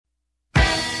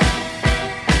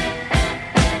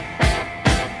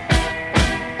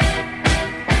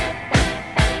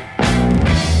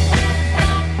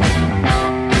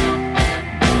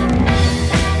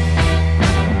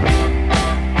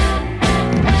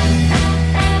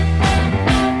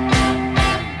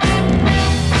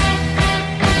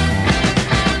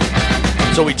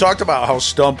So we talked about how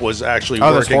Stump was actually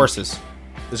working. There's horses.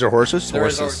 Is there horses? There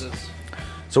is horses.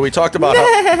 So we talked about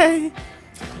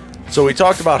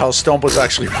how Stump was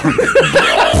actually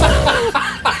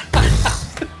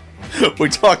We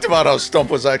talked about how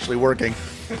Stump was actually working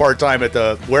part-time at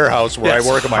the warehouse where I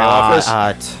work in my office.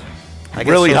 I get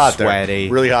Really so hot sweaty.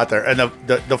 there. Really hot there. And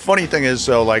the funny thing is,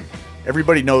 so like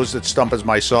everybody knows that Stump is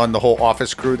my son, the whole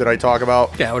office crew that I talk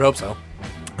about. Yeah, I would hope so.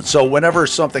 So whenever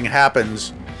something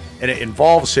happens and it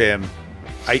involves him,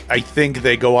 I think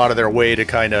they go out of their way to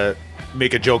kind of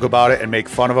make a joke about it and make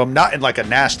fun of him. Not in like a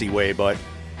nasty way, but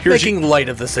Making light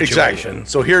of the situation. Exactly.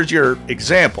 So here's your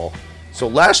example. So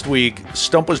last week,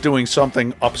 Stump was doing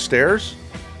something upstairs.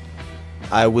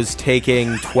 I was taking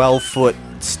 12-foot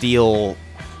steel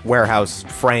warehouse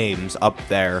frames up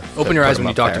there. Open your eyes when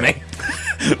you talk to me.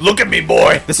 Look at me,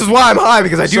 boy. This is why I'm high,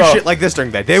 because I do So- shit like this during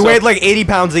the day. They weighed like 80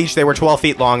 pounds each. They were 12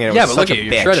 feet long, and it Yeah, was but look such at a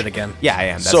you. You're bitch. shredded again. Yeah, I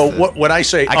am. That's So the- when I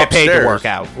say I get paid to upstairs, work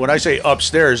out. When I say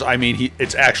upstairs, I mean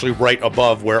it's actually right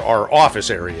above where our office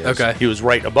area is. Okay. He was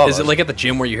right above Is us. it like at the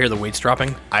gym where you hear the weights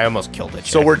dropping? I almost killed it.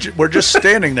 So we're just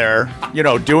standing there,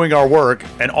 doing our work,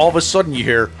 and all of a sudden you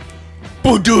hear,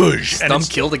 "Budoosh!" and Stump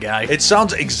killed a guy. it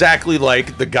sounds exactly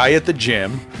like the guy at the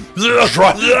gym.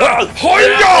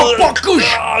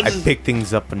 I pick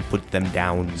things up and put them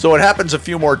down. So it happens a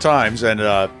few more times,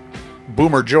 and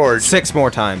Boomer George, 6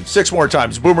 more times. 6 more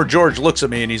times, Boomer George looks at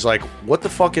me and he's like, "What the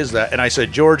fuck is that?" And I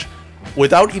said, "George,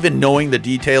 without even knowing the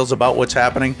details about what's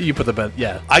happening, You put the bed.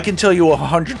 Yeah. I can tell you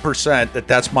 100% that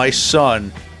that's my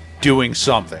son doing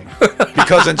something."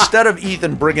 Because instead of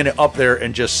Ethan bringing it up there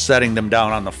and just setting them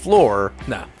down on the floor,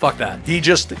 No, fuck that. he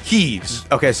just heaves.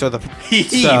 Okay, so the He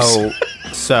heaves.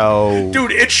 so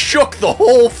Dude, it shook the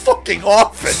whole fucking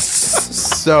office.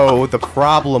 so the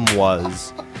problem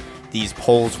was these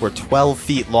poles were 12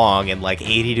 feet long and like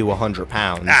 80 to 100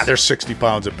 pounds. They're 60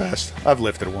 pounds at best. I've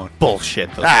lifted one.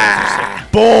 bullshit. Those Ah. things are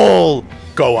bull.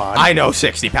 Go on. I know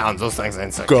 60 pounds. Those things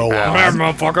ain't 60 Go pounds.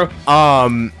 on.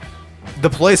 motherfucker.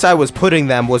 The place I was putting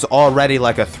them was already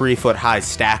like a 3-foot high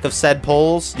stack of said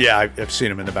poles. Yeah, I've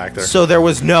seen him in the back there. So there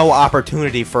was no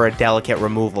opportunity for a delicate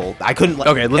removal. I couldn't.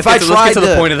 Okay, let's if get I to- tried let's get to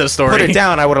the point of this story. Put it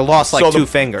down, I would have lost like So 2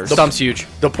 fingers. Stump's huge.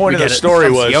 The point We of the get it. story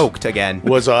Stump's was yoked again.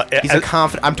 Was He's a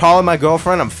confident. I'm taller than my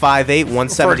girlfriend. I'm 5'8", for a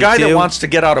 172. guy that wants to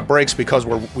get out of breaks because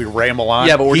we ramble on.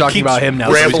 Yeah, but we're he talking keeps about him now,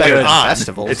 so he's Rambling good. on.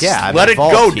 Festivals, It's- yeah, I'm let it go,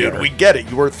 involved dude. here. We get it.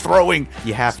 You were throwing.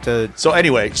 You have to So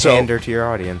anyway, pander to your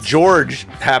audience. George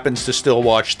happens to still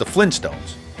watch the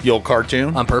Flintstones, the old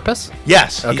cartoon. On purpose?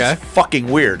 Yes. Okay. He's fucking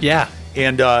weird. Yeah.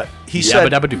 And he Yabba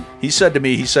said, dabba doo. he said to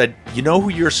me, you know who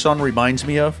your son reminds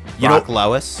me of? Rock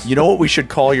Lois. You know what we should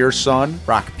call your son?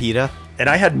 Rock Pita. And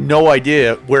I had no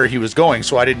idea where he was going,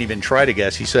 so I didn't even try to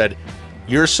guess. He said,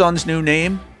 your son's new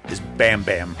name is Bam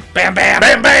Bam. Bam Bam!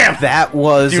 Bam Bam! That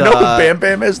was. Do you know who Bam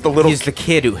Bam is? The little... He's the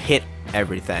kid who hit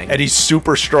everything. and he's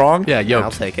super strong? Yeah, yoked.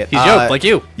 I'll take it. He's yoked, like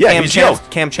you. Yeah, Cam he's yoked.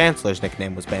 Cam Chancellor's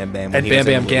nickname was Bam Bam. when And he was Bam in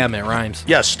the Bam league. Gam, it rhymes.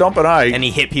 Yeah, Stump and I... And he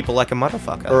hit people like a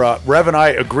motherfucker. or Rev and I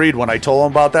agreed when I told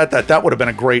him about that would have been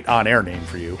a great on-air name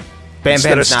for you. Bam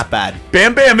Instead Bam's of not bad.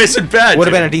 Bam Bam isn't bad. Would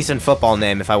have been a dude. decent football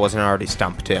name if I wasn't already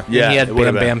stumped too. Yeah, And he had it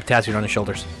would've Bam been. Bam tattooed on his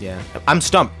shoulders. Yeah. I'm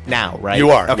stumped now, right?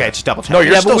 You are, Okay, yeah. just double check. No,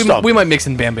 you're Yeah, still but stumped. we might mix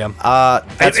in Bam Bam.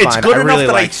 That's It's fine. good I enough really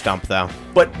that like I- Stump though.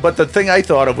 But the thing I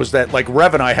thought of was that like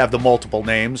Rev and I have the multiple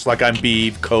names. Like I'm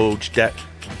Beeve, Coach,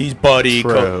 he's Buddy.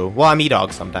 True. Well, I'm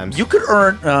E-Dog sometimes. You could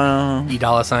earn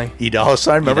E-dollar sign. $E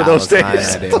sign. Remember $E those days?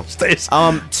 I do. Those days.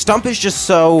 Stump is just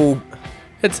so.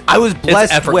 It's I was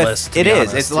blessed effortless, with to it. be Is.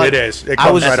 honest. It's like It is. It I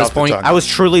comes was right at off this the point. tongue. I was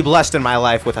truly blessed in my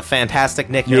life with a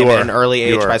fantastic nickname You at were. an early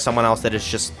You age were. by someone else that has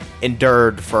just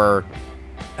endured for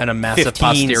and a massive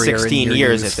 15, posterior 16 in your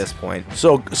years use. at this point.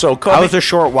 So I coming, was a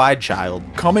short, wide child.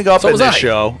 coming up So in was this I.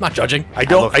 show. Not judging. I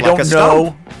don't look like a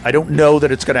know. I don't know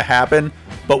that it's going to happen,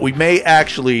 but we may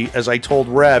actually, as I told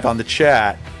Rev on the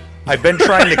chat, I've been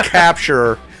trying to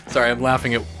capture. Sorry, I'm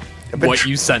laughing at been what tr-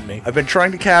 you sent me. I've been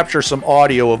trying to capture some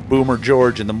audio of Boomer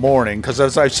George in the morning because,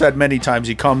 as I've said many times,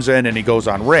 he comes in and he goes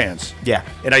on rants. Yeah.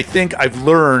 And I think I've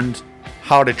learned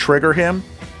how to trigger him.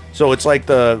 So it's like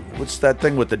what's that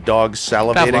thing with the dogs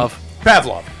salivating?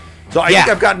 Pavlov. So I think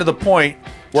I've gotten to the point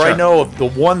where I Sure. know of the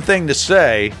one thing to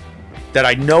say that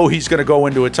I know he's going to go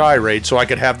into a tirade, so I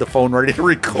could have the phone ready to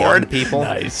record. Young people.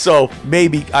 Nice. So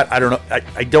maybe I don't know.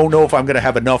 I don't know if I'm going to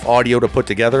have enough audio to put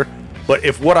together, but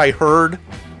if what I heard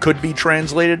could be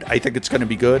translated, I think it's going to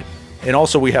be good. And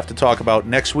also, we have to talk about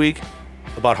next week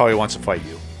about how he wants to fight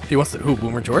you. He wants to who?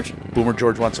 Boomer George? Boomer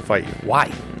George wants to fight you.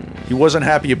 Why? He wasn't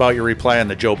happy about your reply on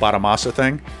the Joe Bonamassa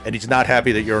thing, and he's not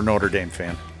happy that you're a Notre Dame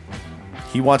fan.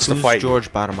 He wants to Who's fight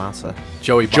George Bonamassa?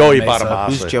 Joey Joey Bonamassa. Bonamassa.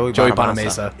 Who's Joey Joey Bonamassa?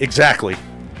 Bonamassa. Exactly.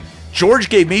 George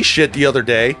gave me shit the other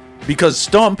day because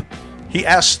he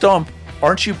asked Stump,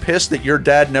 aren't you pissed that your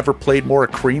dad never played more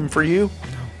Cream for you?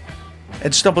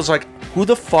 And Stump was like, who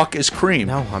the fuck is Cream?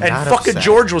 No, I'm and not fucking upset.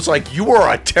 George was like, you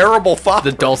are a terrible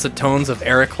father. The dulcet tones of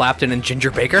Eric Clapton and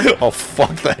Ginger Baker. Oh,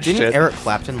 fuck that Didn't shit. Eric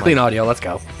Clapton Clean audio. Let's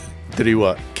go. Did he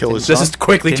what? Kill his This son? is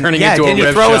quickly turning into a didn't you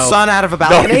Riv throw show. his son out of a No,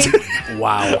 balcony? he didn't.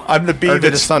 Wow. I'm the Or beef.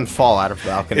 did his son fall out of the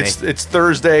balcony? It's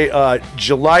Thursday,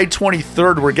 July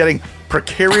 23rd. We're getting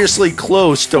precariously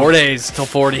close 4 to, days till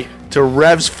 40. to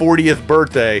Rev's 40th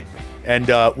birthday. And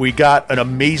we got an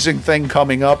amazing thing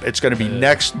coming up. It's going to be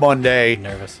next Monday.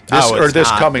 Nervous. This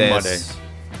not coming this.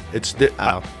 Monday. It's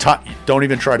don't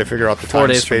even try to figure out the 4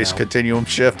 days from time-space now. continuum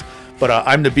shift. But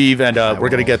I'm the Beeve, and we're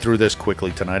going to get through this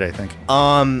quickly tonight, I think.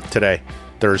 Today,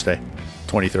 Thursday,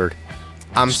 23rd.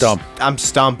 I'm Stump. I'm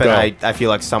Stump, and Go. I feel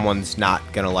like someone's not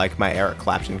gonna like my Eric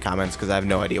Clapton comments because I have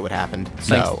no idea what happened.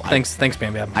 So Thanks,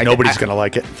 Bam Bam. Nobody's going to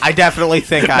like it. I definitely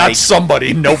think Not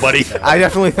somebody, nobody. I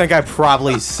definitely think I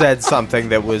probably said something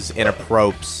that was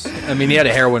inappropriate, I mean, he had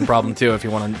a heroin problem too. If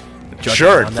you want to judge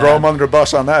Sure, him on throw that. him under the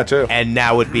bus on that, too. and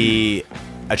now would be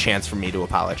a chance for me to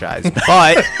apologize.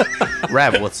 But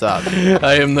Rev, what's up?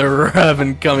 I am the Rev,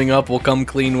 and coming up, we'll come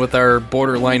clean with our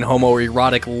borderline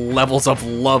homoerotic levels of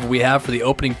love we have for the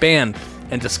opening band,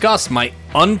 and discuss my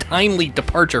untimely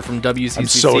departure from WCCC. I'm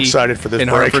so excited for this in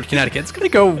break. Hartford, Connecticut. It's gonna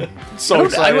go. So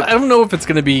excited. I don't know if it's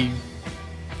gonna be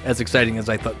as exciting as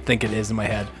I think it is in my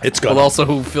head. It's gonna. We'll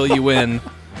also fill you in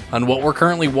on what we're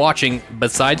currently watching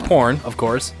besides porn, of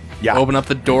course. Yeah. Open up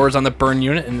the doors on the burn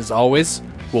unit, and as always,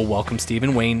 we'll welcome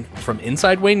Stephen Wayne from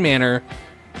Inside Wayne Manor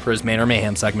for his Manor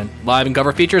Mayhem segment. Live and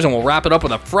cover features, and we'll wrap it up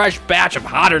with a fresh batch of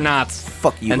Hot or Nots.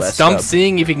 Fuck you, And S Stump Dub.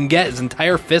 seeing if he can get his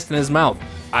entire fist in his mouth.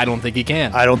 I don't think he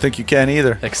can. I don't think you can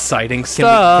either. Exciting Can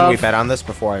stuff. we bet on this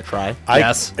before I try?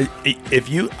 Yes.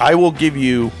 I will give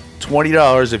you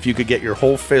 $20 if you could get your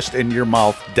whole fist in your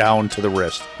mouth down to the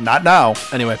wrist. Not now,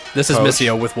 Anyway, this is Coach.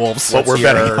 Missio with Wolves. but we're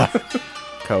your- betting on.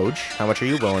 Coach, how much are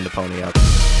you willing to pony up?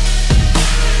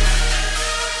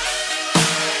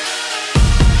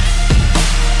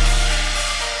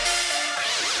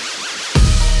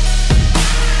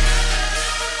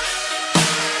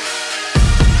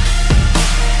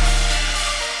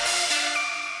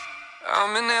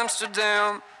 I'm in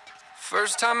Amsterdam,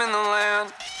 first time in the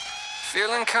land.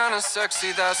 Feeling kinda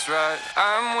sexy, that's right.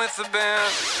 I'm with the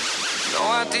band. No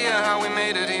idea how we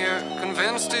made it here.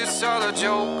 Convinced it's all a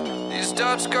joke. These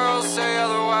Dutch girls say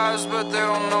otherwise, but they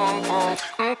don't know I'm broke.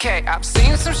 Okay, I've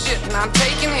seen some shit and I'm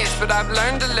taking hits, but I've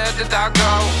learned to let the dog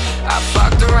go. I've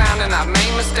fucked around and I've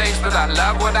made mistakes, but I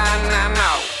love what I now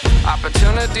know.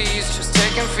 Opportunities, just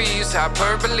taking fees.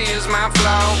 Hyperbole is my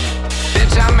flow.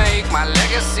 Bitch, I make my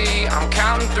legacy. I'm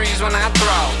counting threes when I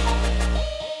throw.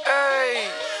 Hey,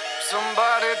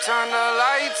 somebody turn the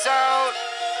lights out.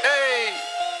 Hey,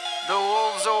 the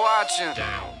wolves are watching.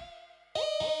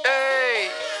 Hey,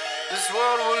 this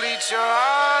world will eat your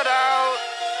heart out.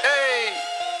 Hey,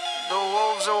 the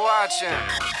wolves are watching.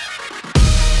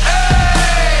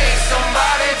 Hey,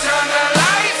 somebody turn the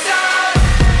lights out.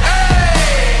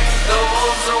 Hey, the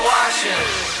wolves are watching.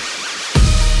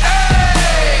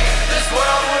 Hey, this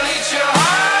world will eat your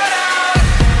heart out.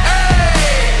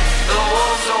 Hey, the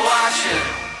wolves are watching.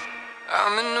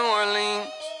 I'm in New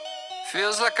Orleans,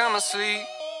 feels like I'm asleep.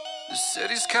 The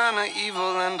city's kinda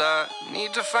evil and I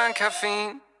need to find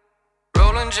caffeine.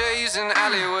 Rolling J's in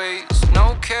alleyways,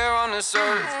 no care on this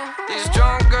earth. These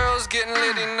drunk girls getting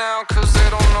litty now cause they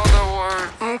don't know the word.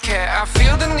 Okay, I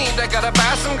feel the need, I gotta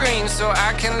buy some green so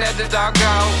I can let the dog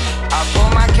go. I pull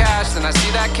my cash, then I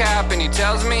see that cap and he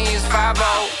tells me he's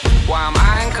 5-0. Why am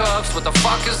I in cuffs? What the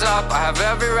fuck is up? I have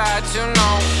every right to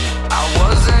know. I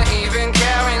wasn't even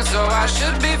caring, so I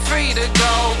should be free to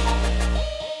go.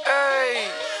 Hey,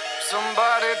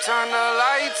 somebody turn the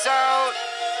lights out.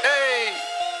 Hey,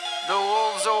 the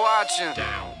wolves are watching.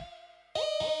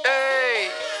 Hey,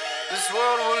 this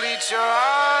world will eat your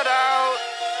heart out.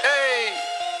 Hey,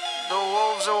 the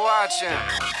wolves are watching.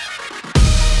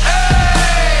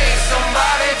 Hey,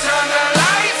 somebody turn the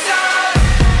lights out.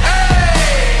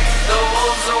 Hey, the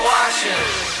wolves are watching.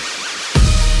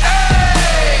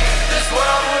 Hey, this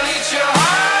world will eat your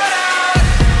heart out.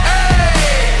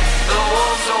 Hey, the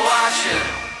wolves are watching.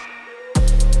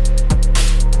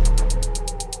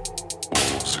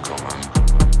 Wolves are coming.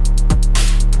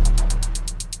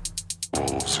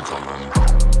 Wolves are coming.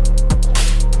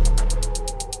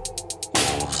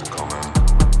 Wolves are coming.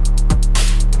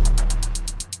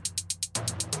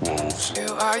 Wolves.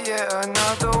 You are yet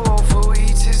another wolf who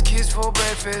eats his kids for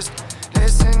breakfast.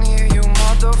 Listen here, you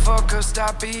motherfucker,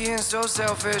 stop being so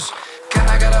selfish. Can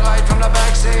I get a light from the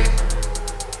backseat?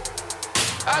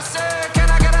 I said, can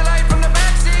I get a light from the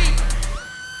backseat?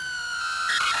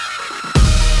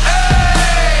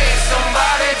 Hey,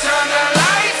 somebody turn the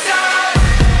lights on.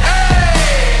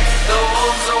 Hey, the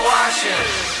wolves are watching.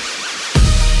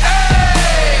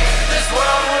 Hey, this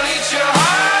world will eat your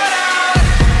heart out.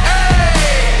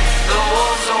 Hey, the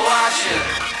wolves are watching.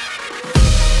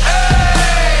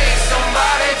 Hey,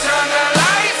 somebody turn the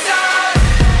lights on.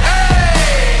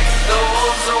 Hey, the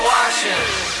wolves are watching.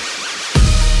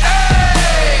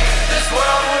 Hey, this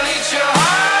world will eat your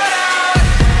heart out.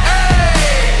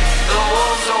 Hey, the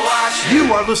wolves are watching.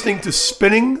 You are listening to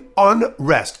Spinning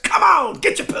Unrest. Come on,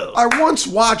 get your pill. I once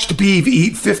watched Beeve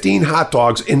eat 15 hot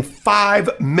dogs in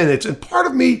 5 minutes, and part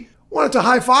of me wanted to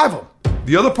high five him.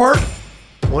 The other part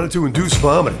wanted to induce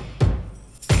vomiting.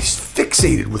 He's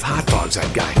fixated with hot dogs,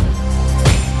 that guy.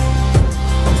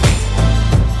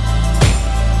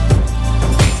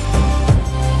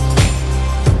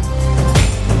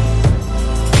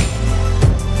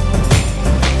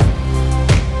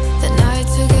 The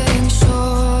nights are getting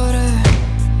shorter.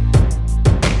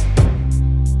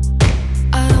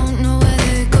 I don't know where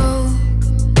they go,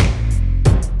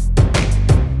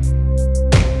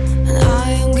 and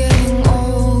I am getting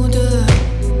older,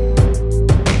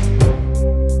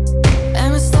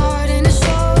 and it's starting to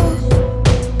show.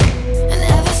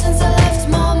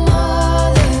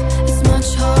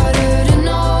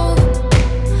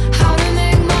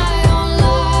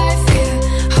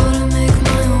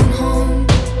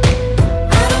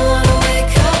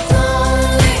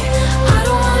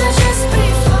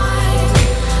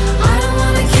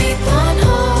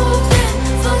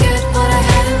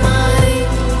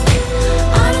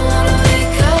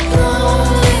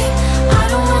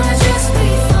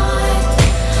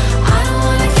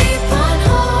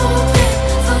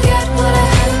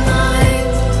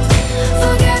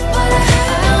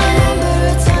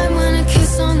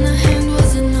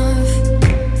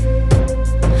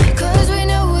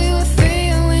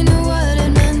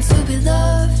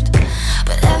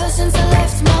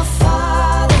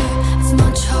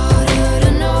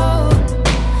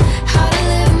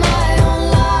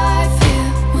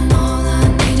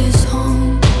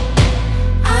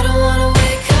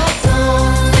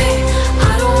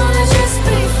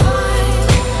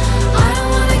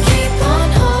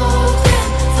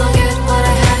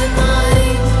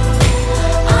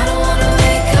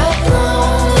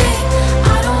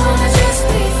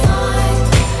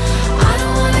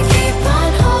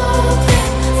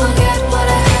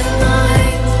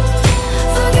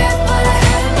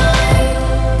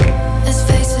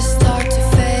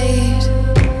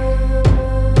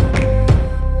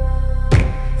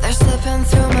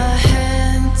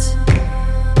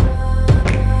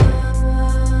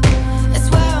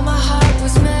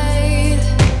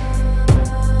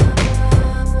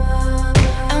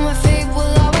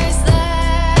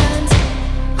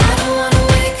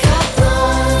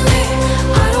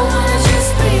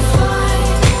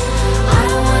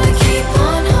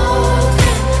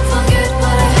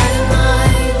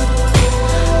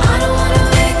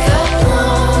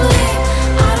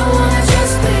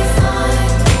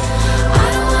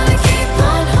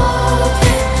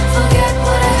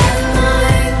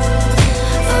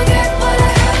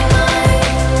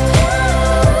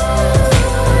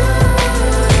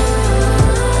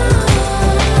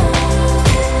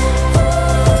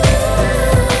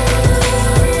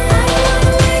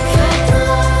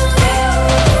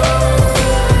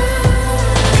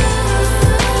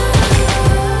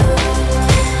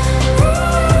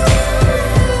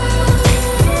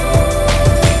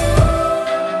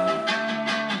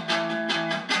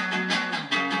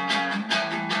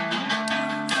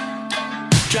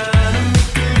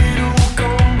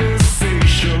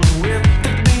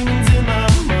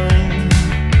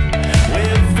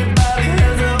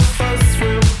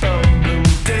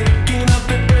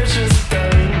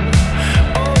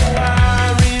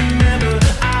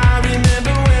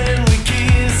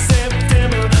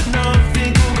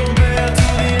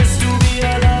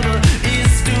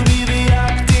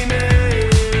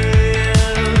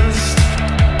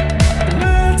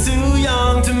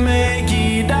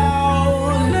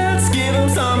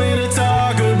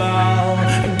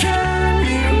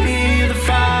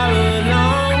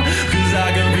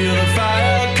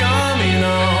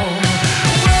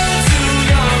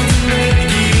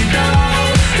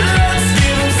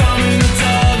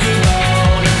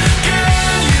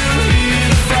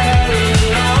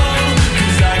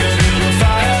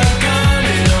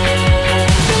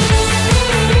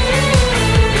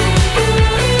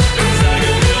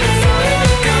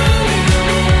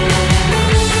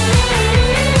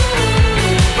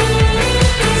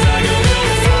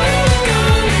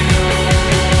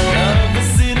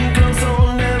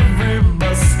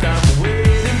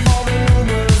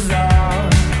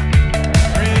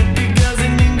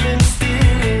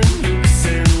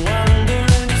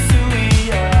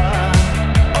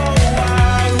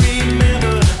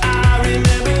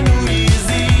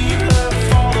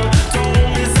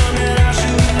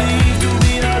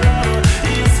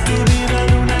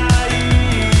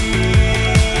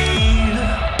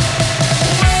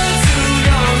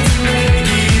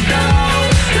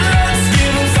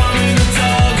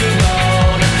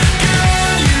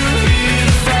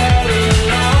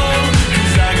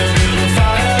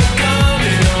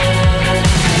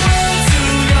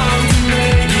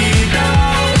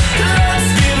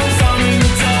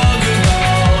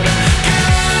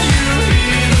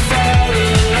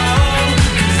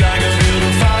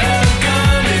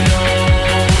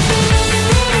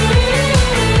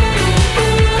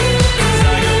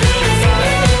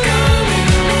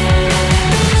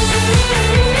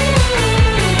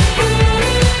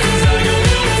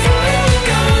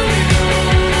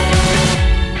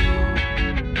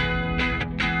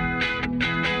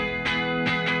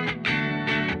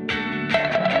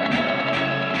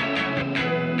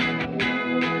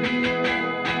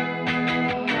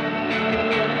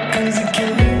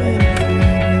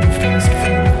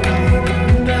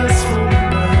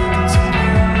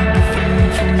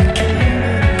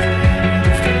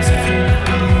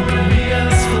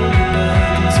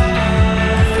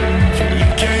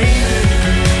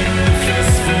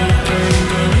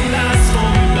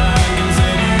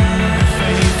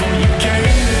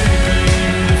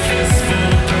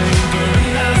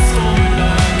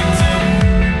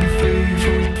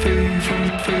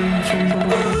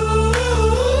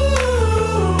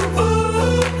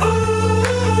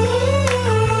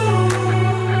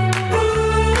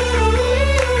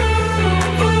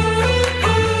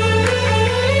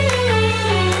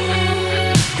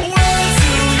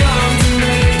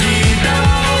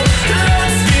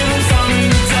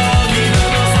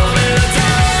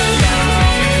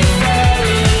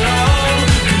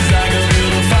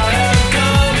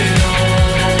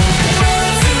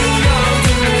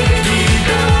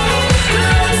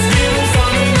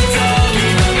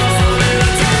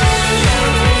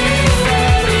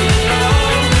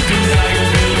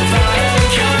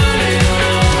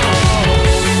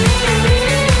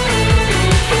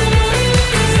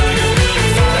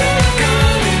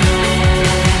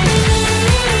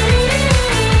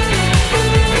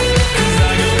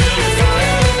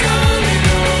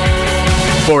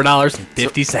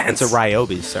 $4.50. It's a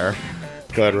Ryobi, sir.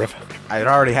 Go ahead, Riff. It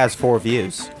already has 4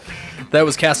 views. That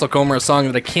was Castle Comer, a song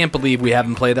that I can't believe we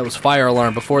haven't played. That was Fire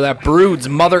Alarm. Before that, Brood's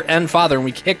Mother and Father, and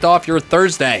we kicked off your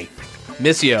Thursday.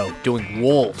 Missio doing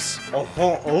Wolves. All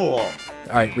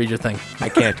right, read your thing. I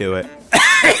can't do it.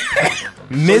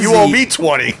 You owe me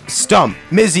 20. Stump.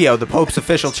 Missio, the Pope's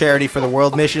official charity for the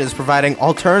World Mission, is providing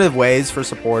alternative ways for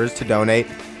supporters to donate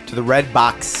to the Red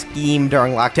Box scheme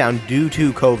during lockdown due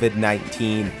to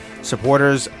COVID-19.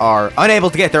 Supporters are unable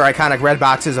to get their iconic red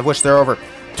boxes, of which there are over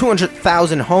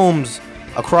 200,000 homes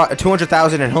across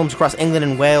 200,000 in homes across England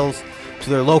and Wales, to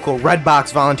their local Red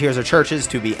Box volunteers or churches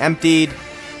to be emptied.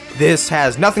 This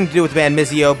has nothing to do with the band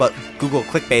Missio, but Google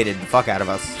clickbaited the fuck out of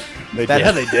us. They did.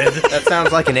 That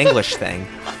sounds like an English thing.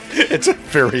 It's a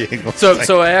very English So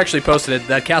thing. I actually posted it,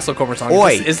 that Castle Comer song.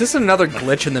 Oi. Is this another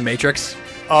glitch in the Matrix?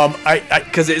 I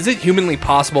Because is it humanly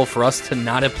possible for us to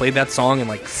not have played that song in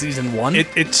like season 1?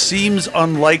 it seems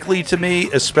unlikely to me,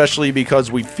 especially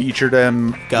because we featured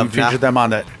them. Govna. We featured them on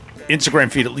the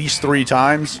Instagram feed at least 3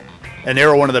 times, and they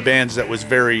were one of the bands that was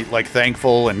very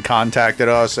thankful and contacted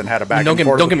us and had a back don't and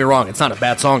forth. get me wrong, it's not a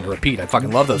bad song to repeat. I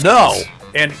fucking love those No, guys.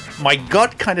 and my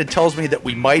gut kind of tells me that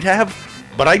we might have,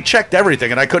 but I checked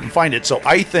everything and I couldn't find it. So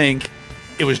I think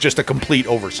it was just a complete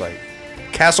oversight.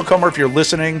 Castle Comer, if you're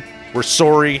listening, we're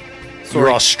sorry.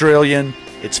 You're Australian.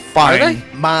 It's fine. Are they?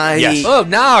 My Yes. Oh,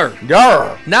 nar.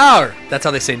 Yarr. Nar. That's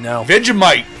how they say no.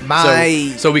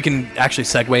 Vegemite. So we can actually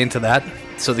segue into that.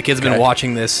 So the kids have been Okay.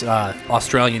 watching this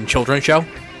Australian children's show.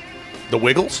 The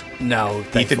Wiggles. No,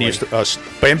 Ethan thankfully. used to.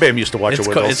 Bam Bam used to watch It's, the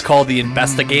Wiggles. it's called The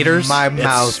Investigators. my It's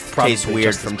mouth probably tastes weird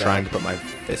just as from bad. trying to put my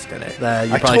fist in it. You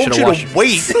I probably told should you have to watched.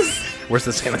 wait. Where's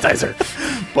the sanitizer?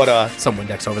 But Some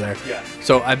Windex over there. Yeah.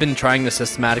 So I've been trying to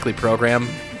systematically program.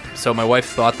 So my wife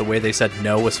thought the way they said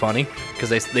no was funny because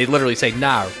they literally say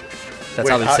nar. That's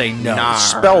how they say no. nar.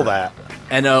 spell that.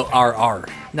 N-O-R-R.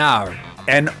 Nar.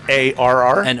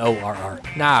 N-A-R-R. N-O-R-R.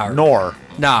 Nar. Nor.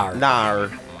 Nar.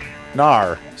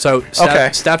 Nar. So Steph, Okay.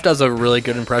 Steph does a really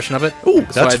good impression of it. Ooh,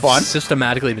 so that's I've fun.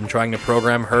 systematically been trying to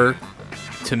program her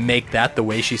to make that the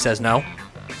way she says no.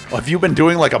 Have you been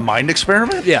doing a mind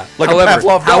experiment? Yeah. Like however, a Pavlov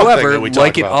dog thing however, that we like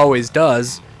talked it about. always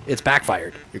does, it's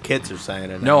backfired. Your kids are saying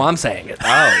it. No, I'm saying it.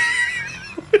 Oh.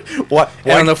 What?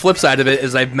 And on the flip side of it,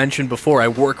 as I've mentioned before, I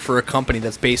work for a company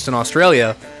that's based in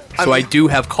Australia, so I do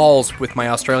have calls with my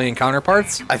Australian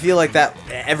counterparts. I feel like that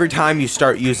every time you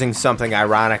start using something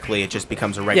ironically, it just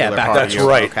becomes a regular back- part That's of your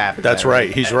right. vocabulary. That's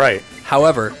right. He's right.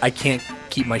 However, I can't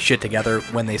keep my shit together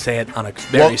when they say it on a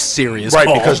very serious right,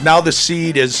 call. because now the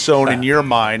seed is sown in your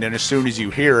mind, and as soon as you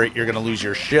hear it, you're going to lose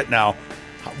your shit. Now,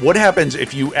 what happens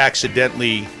if you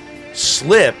accidentally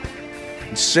slip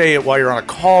and say it while you're on a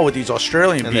call with these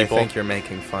Australian And they people? think you're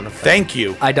making fun of them. Thank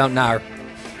you. I don't know.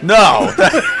 No. Would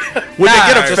they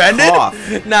get Just offended?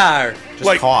 cough. No. Just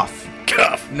Like- cough.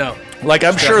 No. Like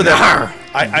I'm sure that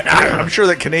I'm sure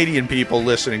that Canadian people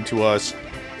listening to us,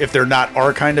 if they're not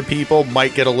our kind of people,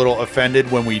 might get a little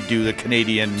offended when we do the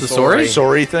Canadian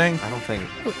sorry thing. I don't think.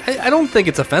 I don't think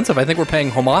it's offensive. I think we're paying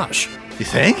homage. You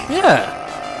think?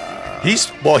 Yeah.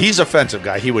 He's offensive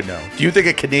guy. He would know. Do you think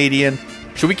a Canadian?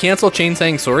 Should we cancel Chain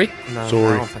saying sorry? No,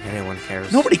 Sorry. I don't think anyone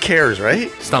cares. Nobody cares,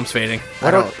 right? Stump's fading. I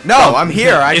don't. No, I'm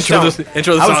here. I just Intro don't.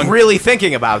 intro the I song. was really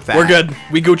thinking about that. We're good.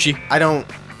 We Gucci. I don't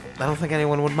think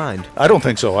anyone would mind. I don't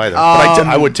think so either. But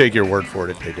I would take your word for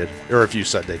it if they did, or if you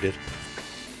said they did.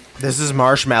 This is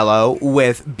Marshmello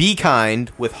with "Be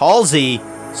Kind" with Halsey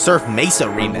Surf Mesa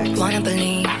remix.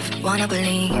 Wanna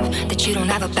believe that you don't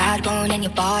have a bad bone in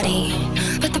your body,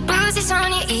 but the bruises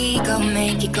on your ego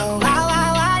make you go wow,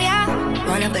 wow, wow, yeah.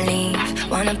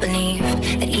 Wanna believe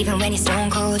that even when you're stone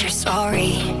cold, you're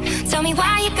sorry. Tell me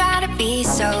why you gotta be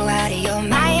so out of your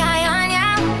mind,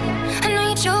 yeah. I know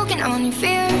you're choking on your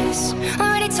fears.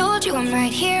 Already told you I'm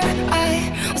right here.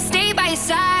 I will stay by your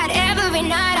side every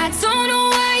night. I don't know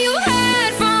where you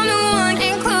hide from the one.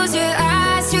 Can't close your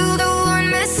eyes to the one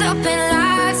mess up and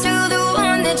lie to the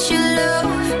one that you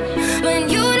love. When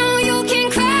you know you can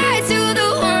cry to the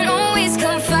one, always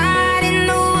confide in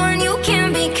the one. You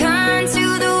can be kind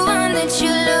to the one that you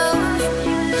love.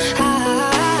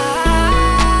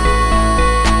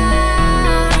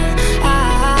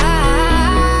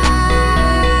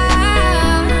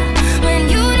 When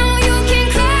you know you can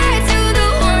cry to the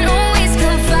one, always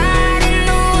confide in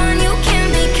the one. You can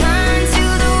be kind to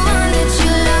the one that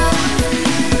you love.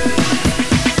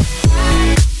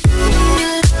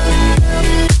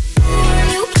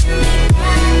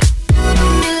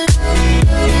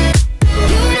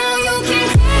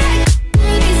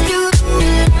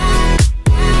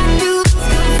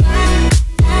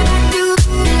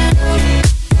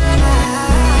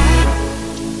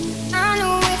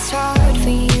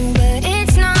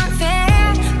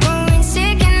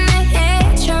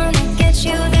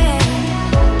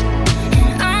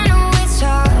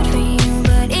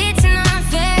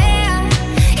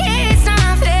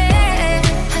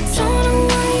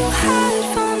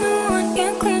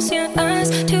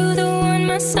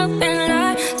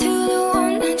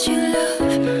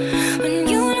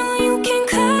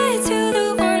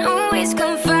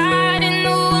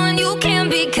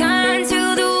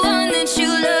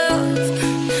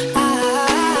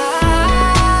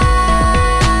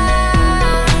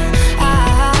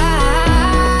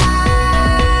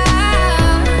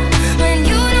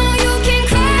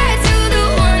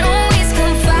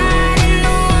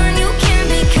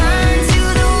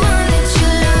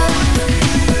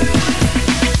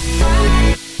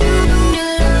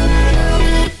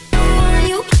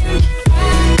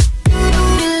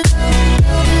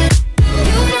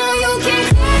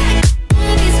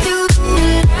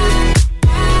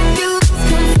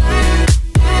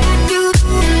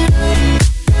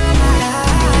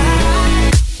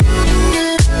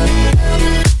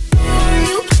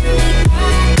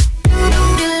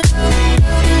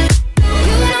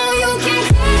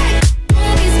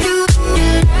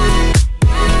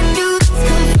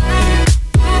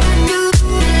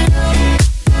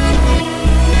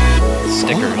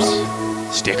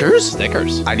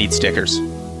 stickers? I need stickers.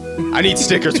 I need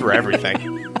stickers for everything.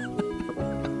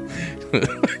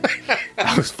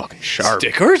 That was fucking sharp.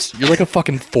 Stickers? You're like a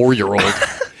fucking 4-year-old.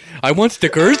 I want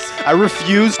stickers. I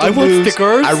refuse to I want lose.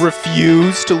 stickers. I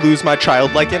refuse to lose my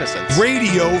childlike innocence.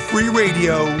 Radio, free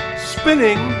radio,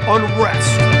 spinning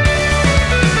unrest.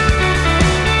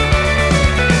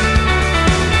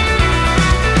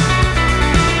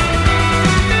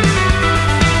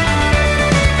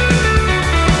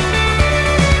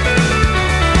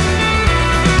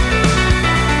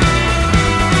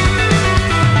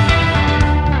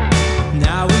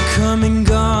 Now we're come and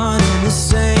gone in the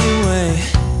same way.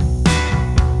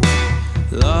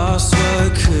 Lost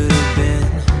what could have been.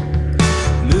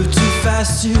 Moved too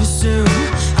fast too soon.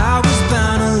 I was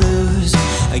bound to lose.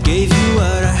 I gave you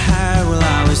what I had while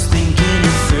I was thinking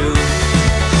it through.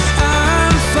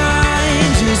 I'm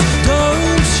fine, just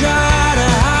don't try to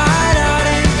hide out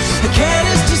in a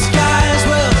careless disguise.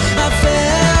 Well, I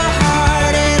fell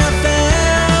hard and I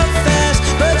fell fast,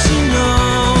 but you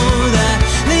know that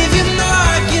leave your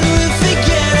mark and we'll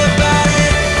forget about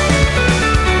it.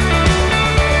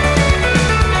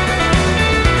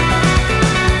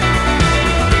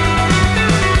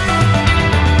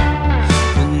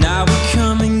 But now we're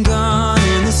come and gone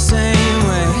in the same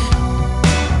way.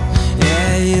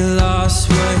 Yeah, you lost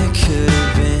what it could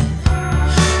have been.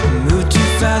 Moved too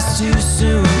fast too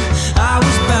soon. I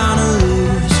was bound to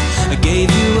lose. I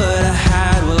gave you what I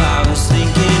had while I was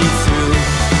thinking it through.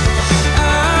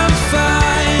 I'm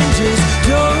fine, just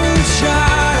don't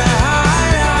try to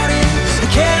hide out in a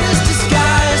careless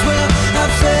disguise. Well, I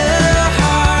fell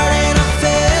hard and I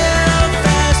fell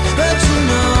fast, but you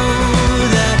know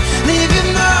that leave your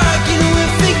mark and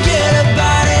we'll forget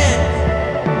about it.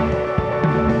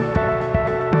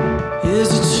 Is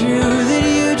it true that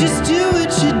you just do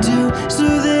what you do so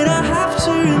that I have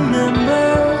to remember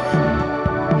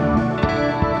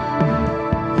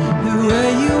the way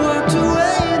you walked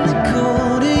away in the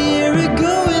cold a year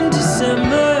ago in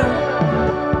December?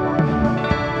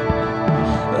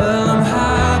 Well, I'm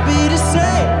happy to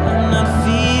say I'm not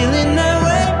feeling that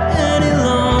way any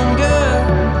longer.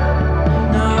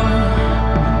 No,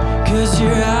 'cause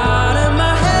you're out of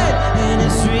my head and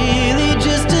it's really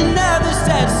just another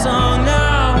sad song now.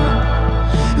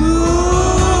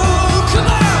 Ooh, come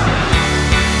on!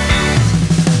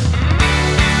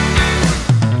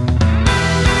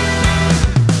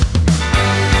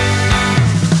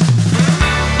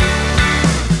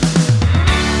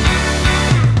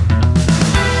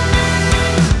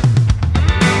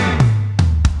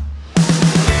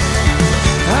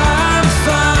 I'm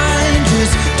fine,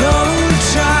 just don't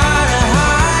try to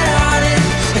hide out in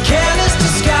a careless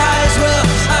disguise. Well,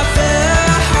 I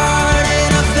fell hard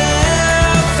and I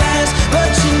fell fast,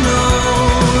 but you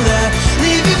know that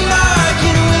leave your mark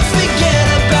and we'll forget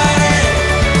about it.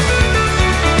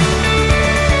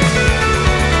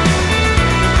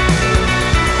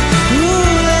 Ooh,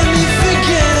 let me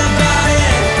forget about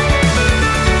it.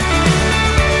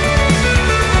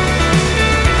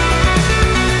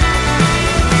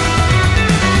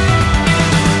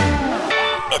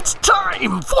 It's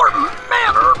time for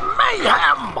Manor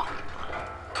Mayhem.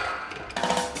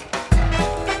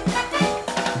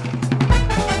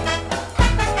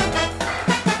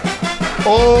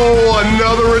 Oh,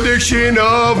 another edition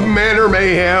of Manor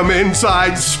Mayhem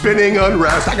inside Spinning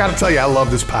Unrest. I gotta tell you, I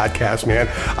love this podcast, man.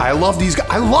 I love these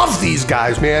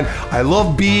guys, man. I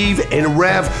love Beeve and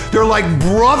Rev. They're like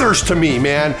brothers to me,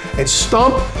 man. And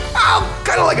Stump,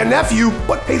 kind of like a nephew,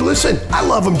 but hey, listen, I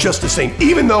love him just the same.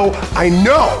 Even though I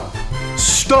know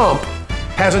Stump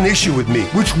has an issue with me,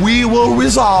 which we will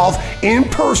resolve in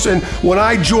person when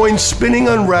I join Spinning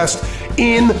Unrest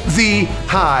in the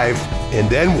Hive. And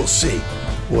then we'll see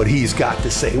what he's got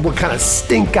to say, what kind of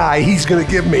stink eye he's gonna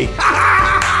give me.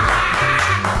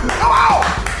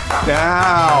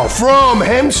 Now, from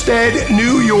Hempstead,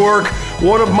 New York,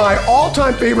 one of my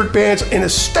all-time favorite bands and a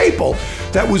staple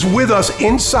that was with us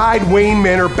inside Wayne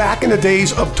Manor back in the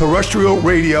days of terrestrial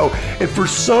radio. And for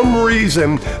some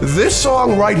reason, this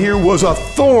song right here was a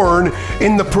thorn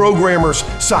in the programmer's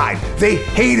side. They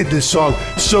hated this song,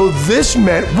 so this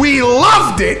meant we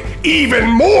loved it even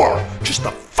more, just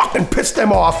to fucking piss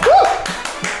them off. Woo!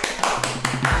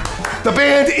 The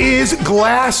band is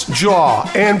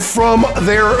Glassjaw, and from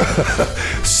their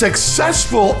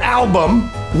successful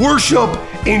album, Worship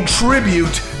in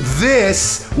Tribute,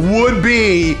 this would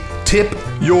be Tip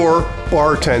Your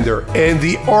Bartender. And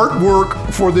the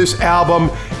artwork for this album,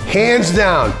 hands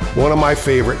down, one of my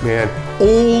favorite, man.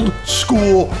 Old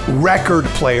school record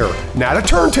player. Not a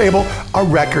turntable, a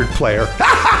record player.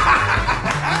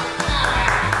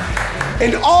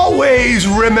 And always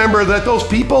remember that those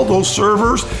people, those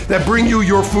servers that bring you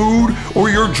your food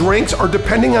or your drinks are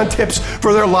depending on tips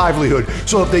for their livelihood.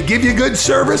 So if they give you good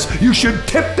service, you should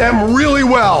tip them really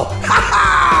well. Ha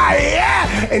ha!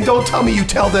 Yeah! And don't tell me you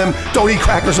tell them don't eat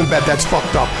crackers in bed. That's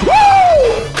fucked up.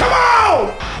 Woo! Come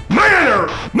on! Manor,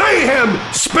 mayhem,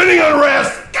 spinning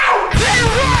unrest. Go!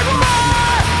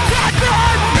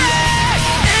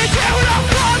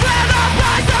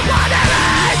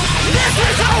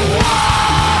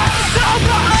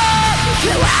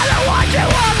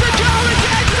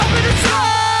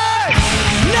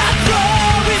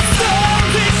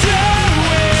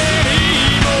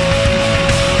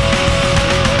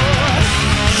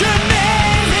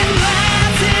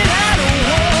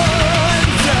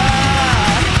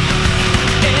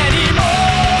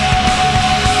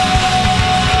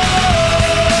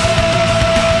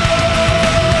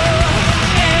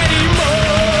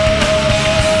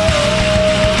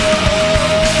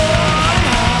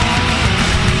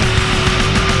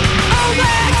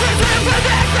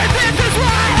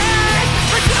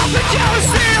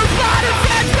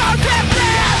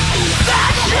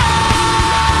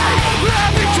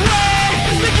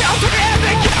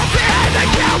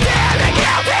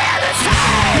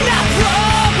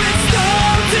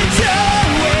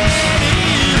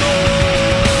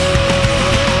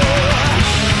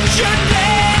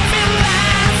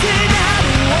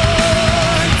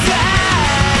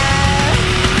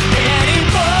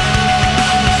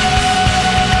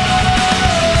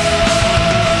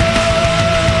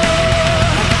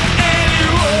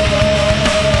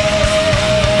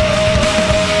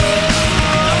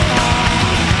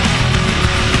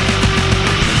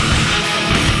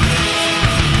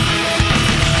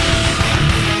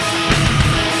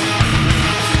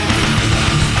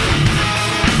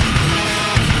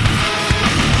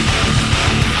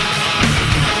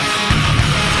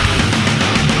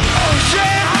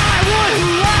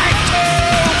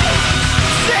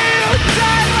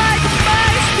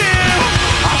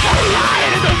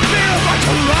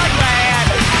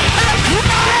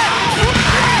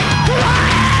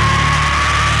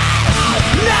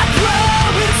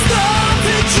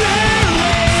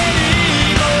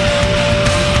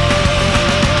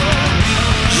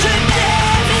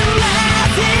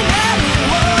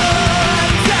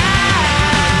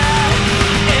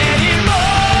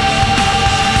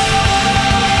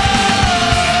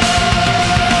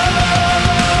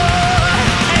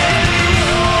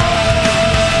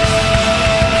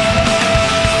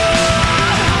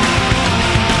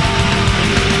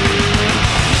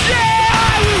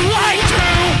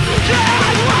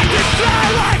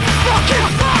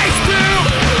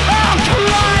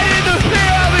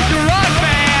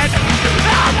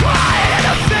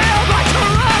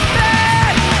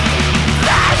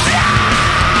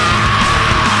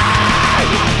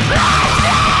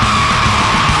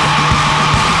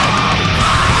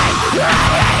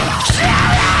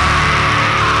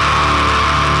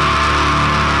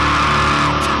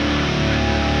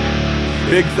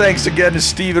 Big thanks again to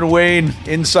Stephen Wayne,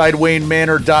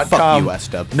 InsideWayneManor.com. Fuck you,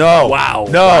 S-Dub. No. Wow.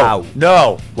 No. Wow.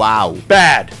 No. Wow.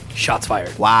 Bad. Shots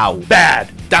fired. Wow. Bad.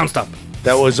 Down stump.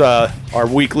 That was our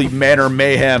weekly Manor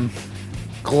Mayhem.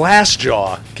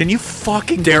 Glassjaw. Can you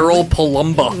fucking... Daryl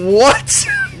Palumba. What?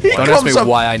 Don't ask me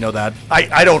why I know that.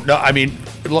 I don't know. I mean,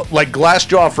 like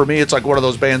Glassjaw for me, it's like one of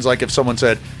those bands, like if someone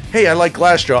said, hey, I like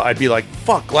Glassjaw, I'd be like,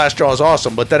 fuck, Glassjaw is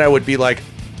awesome. But then I would be like,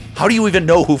 how do you even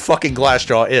know who fucking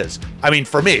Glassjaw is? I mean,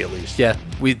 for me, at least. Yeah,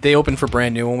 they opened for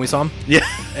Brand New when we saw them. Yeah.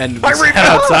 And I we sat remember.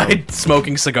 outside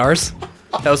smoking cigars.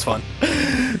 That was fun.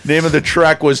 Name of the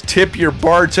track was Tip Your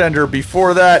Bartender.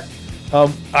 Before that,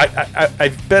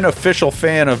 I've been official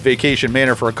fan of Vacation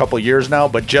Manor for a couple years now,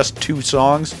 but just 2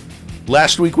 songs.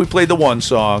 Last week we played the one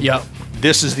song. Yep.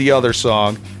 This is the other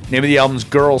song. Name of the album's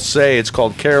Girls Say. It's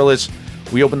called Careless.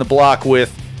 We open the block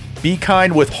with Be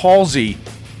Kind with Halsey,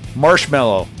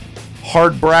 Marshmallow,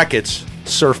 Hard Brackets,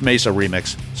 Surf Mesa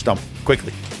remix. Stump,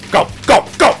 quickly. Go, go,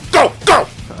 go, go, go!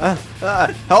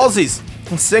 Halsey's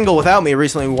single Without Me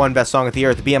recently won Best Song of the Year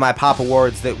at the BMI Pop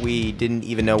Awards that we didn't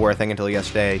even know were a thing until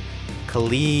yesterday.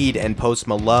 Khalid and Post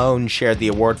Malone shared the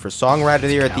award for Songwriter of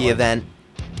the Year at the event.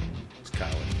 It's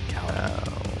Khaled.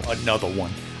 Another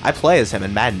one. I play as him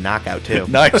in Madden Knockout too.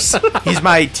 Nice. He's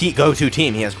my go-to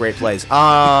team. He has great plays.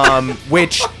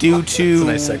 Which, due to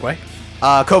That's a nice segue.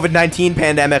 COVID-19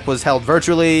 pandemic, was held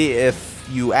virtually. If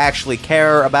you actually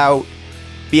care about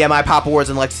BMI Pop Awards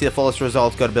and like to see the fullest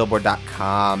results, go to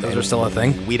Billboard.com. Those are still a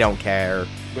thing? We don't care.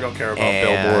 We don't care about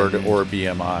And- Billboard or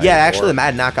BMI. Yeah, actually, or- the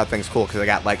Madden Knockout thing's cool because they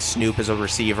got like Snoop as a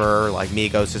receiver, like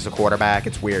Migos as a quarterback.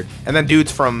 It's weird. And then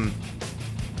dudes from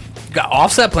Got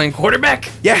Offset playing quarterback.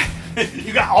 yeah,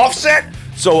 You got Offset?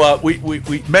 So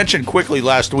we mentioned quickly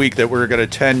last week that we're going to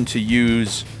tend to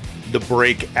use the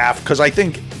break after, because I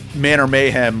think Manor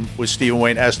Mayhem with Stephen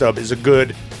Wayne S-Dub is a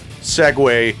good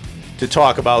segue to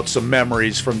talk about some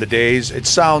memories from the days. It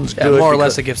sounds good. More or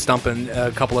less it gives Stumpin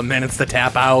a couple of minutes to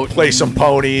tap out. Play some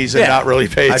ponies and not really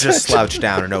pay attention. I just slouched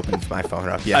down and opened my phone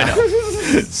up. Yeah, I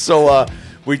know. So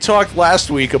we talked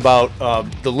last week about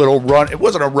the little run. It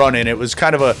wasn't a run-in. It was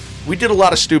kind of we did a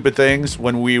lot of stupid things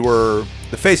when we were...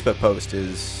 The Facebook post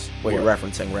is what you're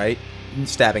referencing, right?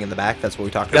 Stabbing in the back. That's what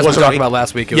we talked about. That's what we talked about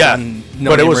last week. It was on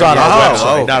but it was on our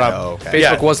website. Okay. Not on, okay.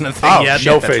 Facebook wasn't a thing yet.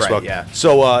 No that's Facebook.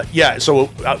 Right, yeah. So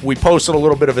we posted a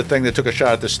little bit of a thing that took a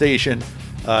shot at the station.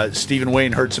 Stephen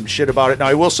Wayne heard some shit about it. Now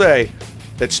I will say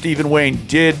that Stephen Wayne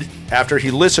did, after he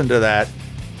listened to that,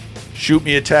 shoot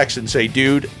me a text and say,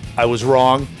 "Dude, I was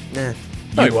wrong. Nah.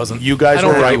 No, he wasn't. You guys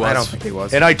were right." I don't think he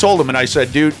was. And I told him, and I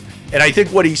said, "Dude," and I think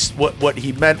what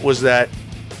he meant was that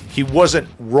he wasn't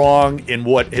wrong in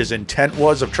what his intent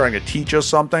was of trying to teach us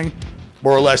something.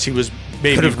 More or less, he was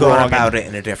maybe could have wrong gone about it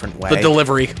in a different way. The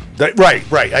delivery.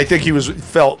 Right. I think he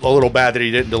felt a little bad that he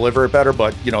didn't deliver it better,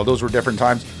 but those were different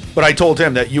times. But I told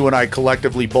him that you and I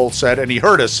collectively both said, and he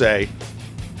heard us say,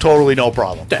 totally no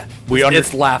problem. Yeah.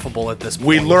 It's laughable at this point.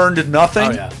 We learned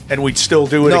nothing, and we'd still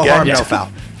do it no again. Harm, no foul.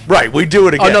 Right, we do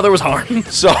it again. Oh, no, there was harm.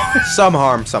 So some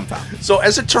harm, some foul. So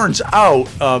as it turns out,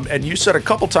 and you said a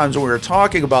couple times when we were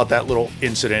talking about that little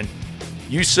incident,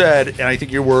 you said, and I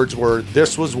think your words were,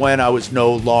 "This was when I was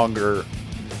no longer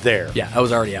there." Yeah, I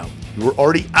was already out. You were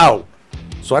already out.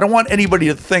 So I don't want anybody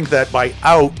to think that by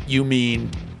out you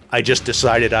mean I just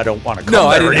decided I don't want to come No,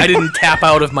 there I anymore. didn't tap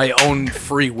out of my own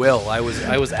free will. I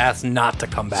was asked not to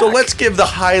come back. So let's give the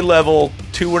high level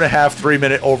 2.5, 3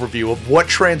 minute overview of what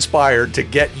transpired to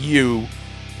get you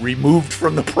removed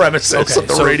from the premises of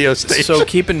the radio station. So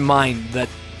keep in mind that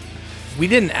we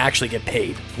didn't actually get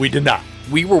paid. We did not.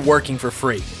 We were working for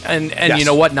free. And Yes. you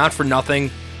know what? Not for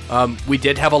nothing. We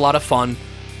did have a lot of fun.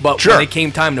 But Sure. when it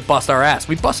came time to bust our ass,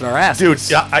 we busted our ass. Dude,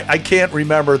 I can't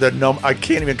remember I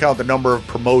can't even count the number of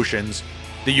promotions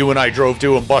that you and I drove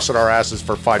to and busted our asses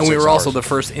for 5, And 6 we were hours. also the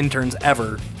first interns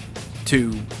ever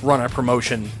to run a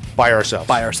promotion by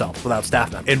ourselves without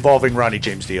staff members. Involving Ronnie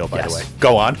James Dio, by Yes. the way.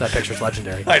 Go on. That picture's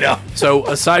legendary. I know. So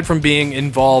aside from being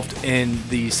involved in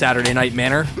the Saturday Night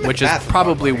Manor, which is That's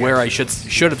probably where I should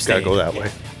have stayed. Gotta go that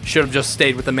way. Should have just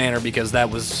stayed with the Manor because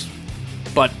that was...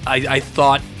 But I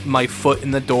thought my foot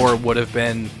in the door would have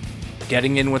been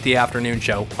getting in with the afternoon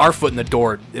show. Our foot in the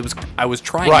door, I was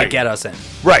trying to get us in.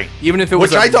 Right. Even if it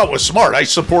was Which I thought was smart. I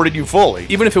supported you fully.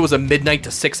 Even if it was a midnight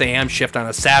to 6 a.m. shift on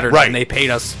a Saturday Right. and they paid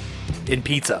us in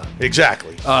pizza.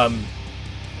 Exactly.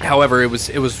 However, it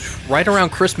was right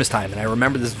around Christmas time, and I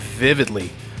remember this vividly,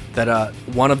 that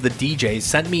one of the DJs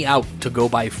sent me out to go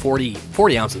buy 40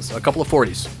 ounces, a couple of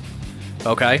 40s.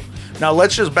 Okay? Now,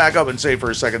 let's just back up and say for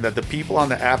a second that the people on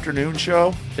the afternoon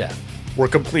show Yeah. were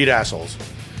complete assholes.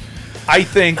 I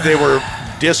think they were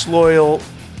disloyal.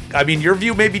 I mean, your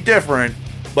view may be different,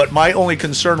 but my only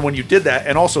concern when you did that,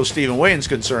 and also Stephen Wayne's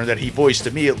concern that he voiced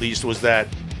to me at least, was that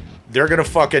they're going to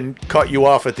fucking cut you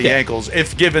off at the ankles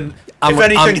if anything I'm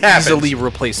happens. easily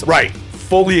replaceable. Right.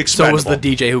 Fully So expendable. was the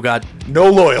DJ who got no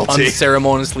loyalty.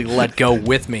 unceremoniously let go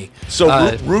with me.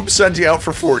 So Rube sent you out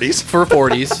for 40s. For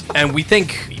 40s, and we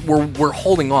think we're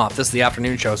holding off. This is the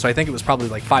afternoon show, so I think it was probably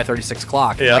like 5:30, 6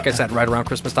 o'clock. Yeah. Like I said, right around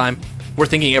Christmas time. We're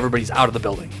thinking everybody's out of the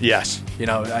building. Yes.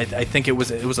 I think it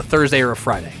was a Thursday or a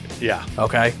Friday. Yeah.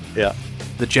 Okay. Yeah.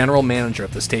 The general manager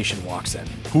of the station walks in.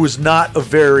 Who is not a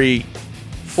very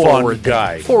fun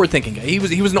guy. Forward-thinking guy. He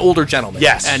was an older gentleman.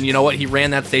 Yes. And you know what? He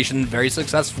ran that station very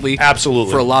successfully. Absolutely.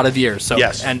 For a lot of years. So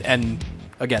Yes. And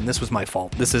again, this was my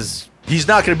fault. This is He's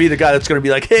not going to be the guy that's going to be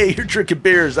like, "Hey, you're drinking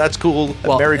beers. That's cool.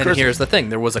 well. Merry and Christmas." here's the thing: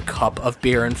 there was a cup of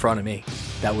beer in front of me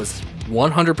that was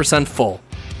 100% full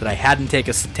that I hadn't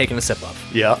taken a sip of,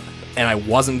 Yeah. and I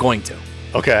wasn't going to.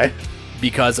 Okay.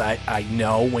 Because I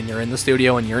know when you're in the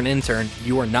studio and you're an intern,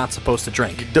 you are not supposed to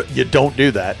drink. You don't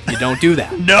do that. You don't do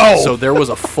that. No. So there was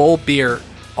a full beer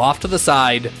off to the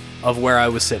side of where I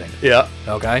was sitting. Yeah.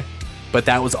 Okay? But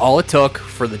that was all it took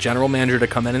for the general manager to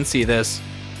come in and see this.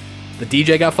 The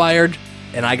DJ got fired,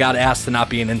 and I got asked to not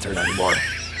be an intern anymore.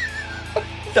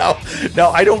 Now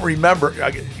I don't remember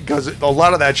because a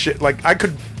lot of that shit. Like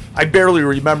I barely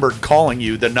remembered calling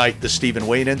you the night the Stephen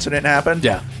Wayne incident happened.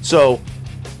 Yeah. So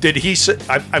did he?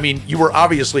 I mean, you were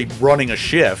obviously running a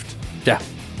shift. Yeah.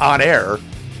 On air.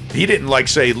 He didn't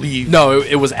say leave. No,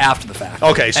 it was after the fact.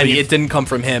 Okay, so and you- it didn't come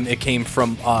from him. It came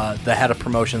from the head of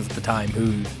promotions at the time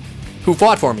who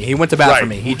fought for me. He went to bat for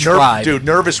me. He tried. Dude,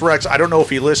 Nervous Rex, I don't know if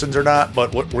he listens or not,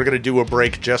 but we're going to do a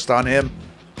break just on him.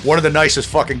 One of the nicest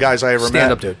fucking guys I ever met.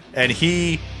 Stand up, dude. And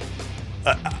he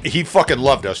fucking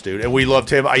loved us, dude, and we loved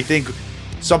him. I think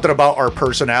something about our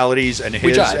personalities and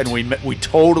his, jived. and we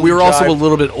totally. We were also a jived.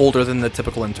 little bit older than the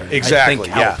typical intern. Exactly,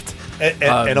 I think yeah,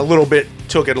 helped. and a little bit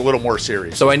took it a little more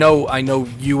serious. So I know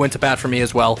you went to bat for me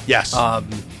as well. Yes.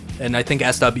 And I think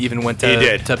S-Dub even went He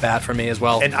did. to bat for me as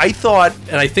well. And I thought,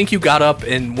 And I think you got up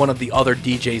in one of the other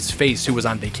DJs' face who was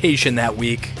on vacation that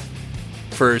week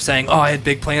for saying, "Oh, I had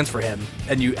big plans for him,"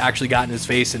 and you actually got in his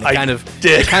face, and it I kind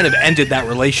of ended that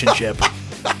relationship.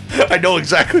 I know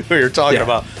exactly what you're talking Yeah,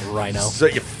 about. Rhino. So,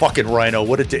 you fucking Rhino.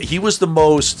 What he was the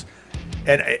most,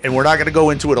 and we're not going to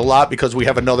go into it a lot because we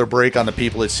have another break on the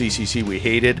people at CCC we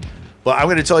hated. But I'm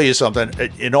going to tell you something.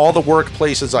 In all the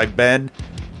workplaces I've been,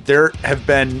 there have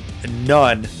been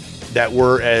none that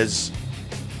were as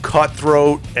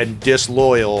cutthroat and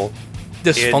disloyal.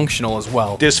 Dysfunctional as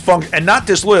well. And not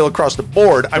disloyal across the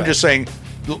board. I'm Right. just saying,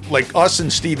 like us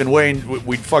and Stephen Wayne,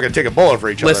 we'd fucking take a bullet for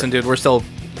each Listen, other. dude, we're still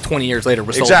 20 years later.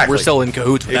 We're Exactly. still in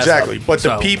cahoots with that Exactly. stuff. But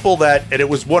the So, people that, and it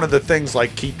was one of the things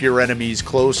like keep your enemies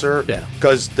closer. Yeah.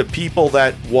 Because the people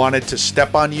that wanted to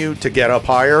step on you to get up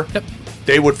higher, Yep.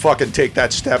 they would fucking take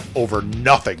that step over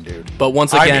nothing, dude. But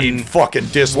once I again, mean, fucking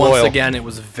disloyal. Once again, it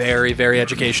was very, very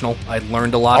educational. I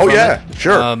learned a lot. Oh from yeah, it.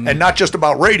 sure. And not just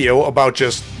about radio, about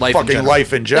just Life in fucking general.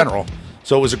 life in general.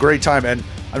 So it was a great time. And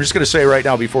I'm just going to say right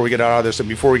now, before we get out of this and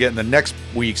before we get in the next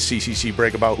week's CCC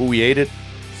break about who we hated,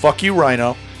 fuck you,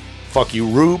 Rhino. Fuck you,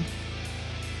 Rube.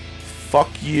 Fuck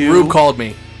you. Rube called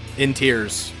me in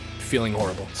tears, feeling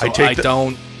horrible. So I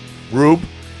don't. Rube,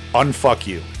 unfuck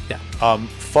you. Yeah.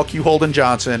 Fuck you, Holden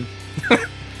Johnson.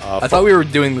 I thought we were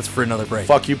doing this for another break.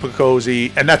 Fuck you,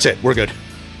 Picozzi. And that's it. We're good.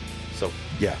 So,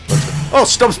 yeah. Let's go. Oh,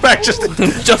 Stubbs back just in You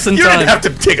time. didn't have to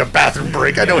take a bathroom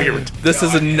break. I know you were. This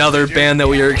is another band that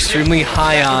we are extremely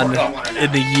high on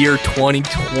in the year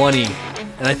 2020.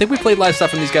 And I think we played live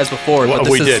stuff from these guys before, but this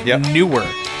we is did, yep. newer.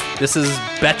 This is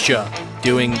Betcha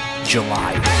doing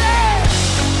July.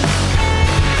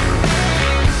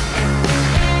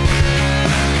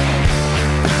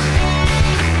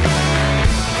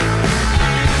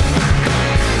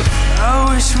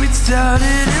 I wish we'd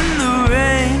started in the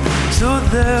rain, so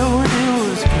that when it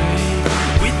was great,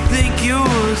 we'd think it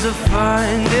was a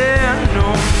fine day, a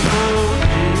normal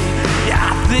day.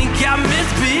 Yeah, I think I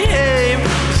misbehaved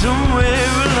somewhere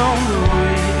along the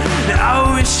way. Now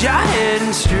I wish I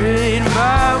hadn't strayed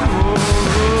my moral.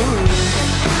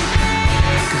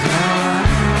 'Cause now I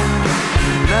know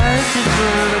life is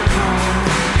but a poem.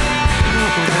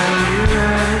 That we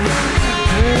write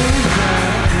page by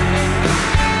page.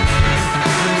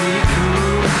 We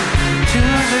go to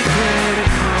the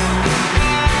catacomb.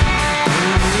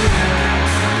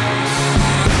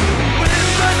 But it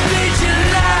must be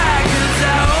July, 'cause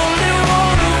I only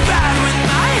wanna ride with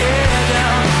my head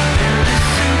down and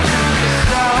listen to the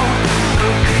sound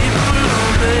of people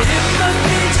on the. It must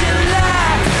be July,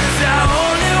 'cause I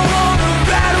only wanna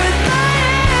ride with my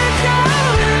head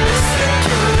down and listen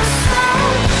to the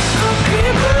sound of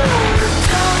people on the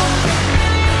town.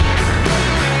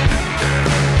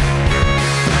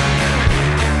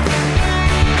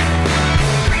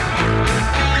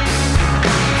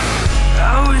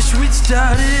 I wish we'd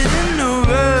started in a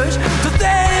rush, but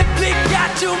then it got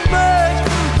too much.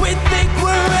 We think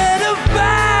we're at a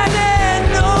fine and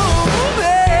no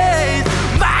place.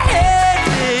 My head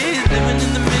is living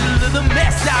in the middle of the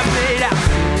mess I made out.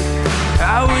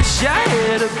 I wish I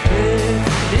had a bed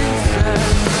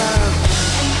inside my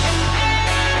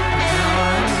now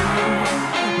I know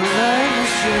life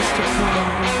is just a poem.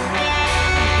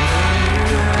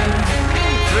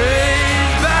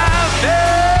 Praise by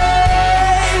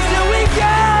faith, here we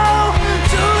go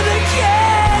to the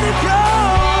catacomb.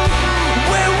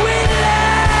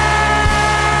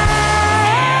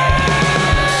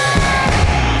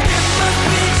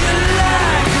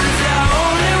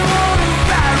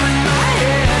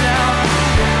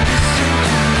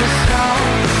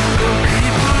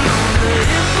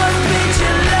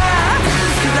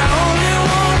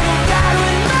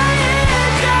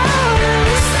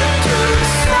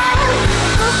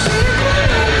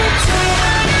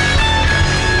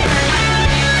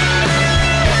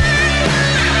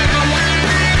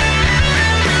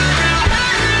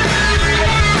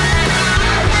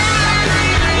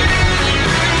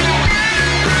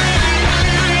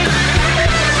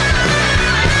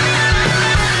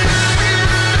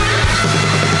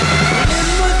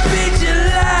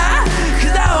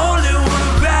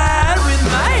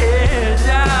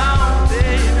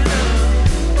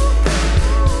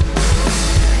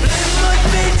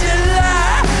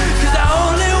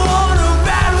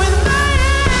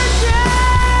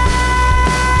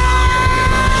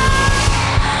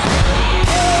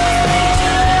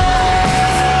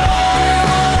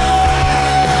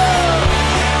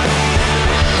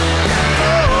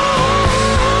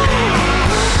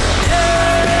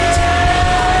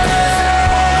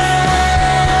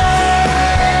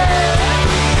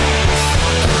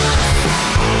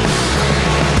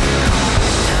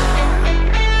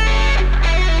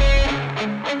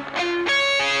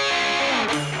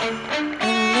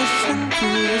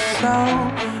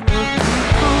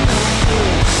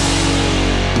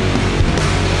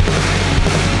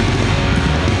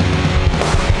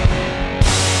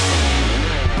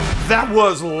 That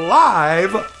was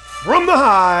live from the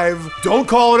Hive. Don't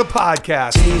call it a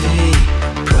podcast. TV,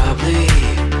 probably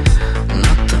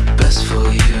not the best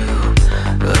for you.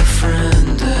 A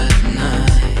friend at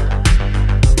night.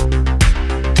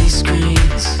 These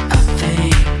screens, I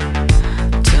think,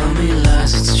 tell me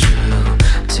lies, it's true.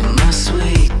 To my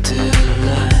sweet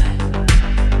delight.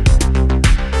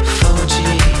 4G,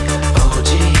 OG,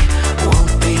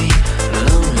 won't be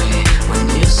lonely when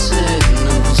your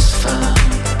signal's found.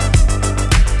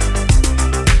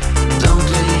 Don't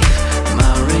leave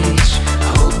my reach,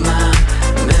 hold my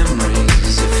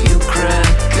memories if you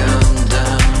crack them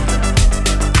down.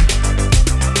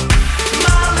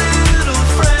 My little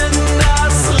friend I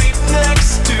sleep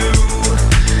next to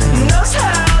knows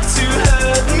how to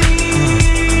hurt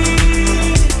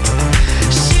me.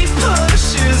 She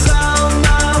pushes all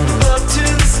my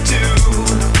buttons too.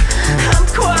 I'm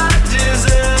quite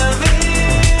deserving.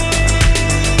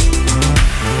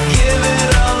 Give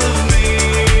it all of me.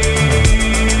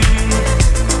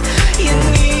 You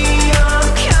neon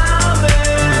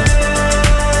comments,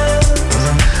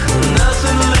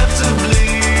 nothing left to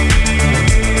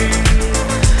bleed.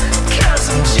 'Cause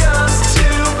I'm just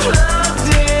too plugged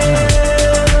in.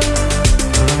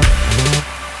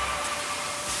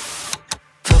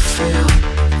 Fulfill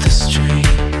the stream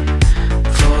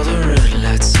for the red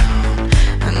light zone,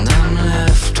 and I'm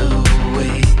left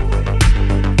away.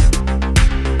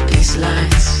 These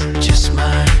lights just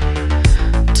might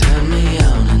turn me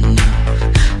on enough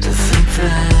to think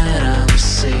that I'm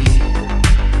safe.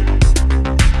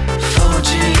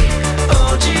 4G,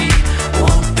 OG,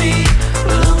 won't be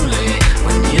lonely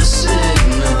when your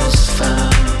signal's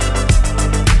found.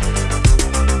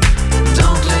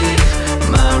 Don't leave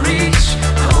my reach,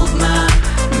 hold my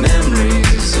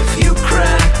memories if you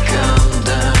crack them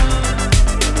down.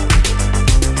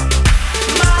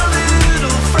 My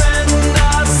little friend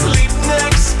I sleep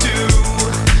next to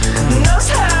knows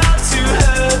how to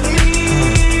hurt me.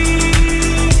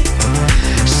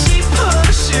 She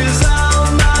pushes all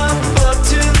my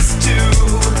buttons too.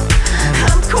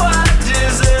 I'm quite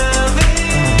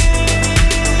deserving.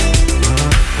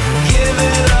 Give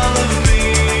it all of me.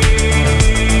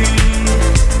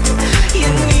 You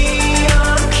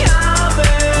neon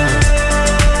comments,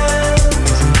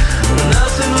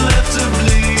 nothing left to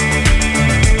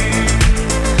bleed.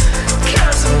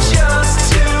 'Cause I'm just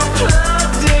too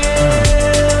plugged in.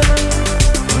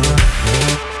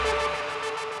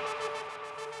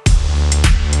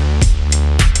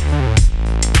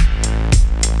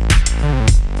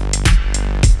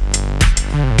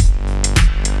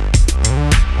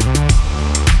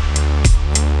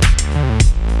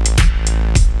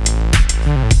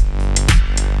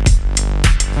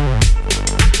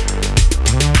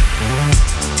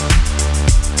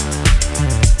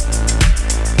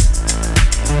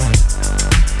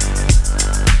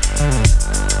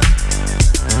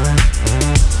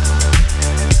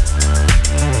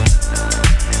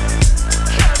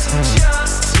 Cause I'm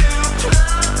just too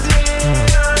plugged in.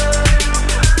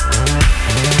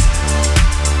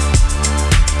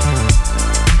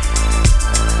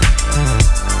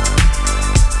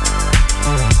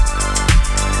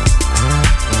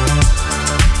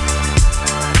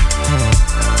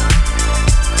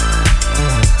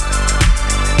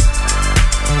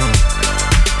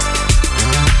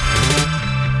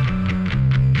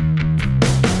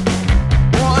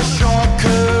 What a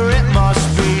shocker it must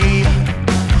be.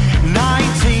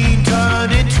 19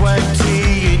 turning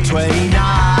 20 in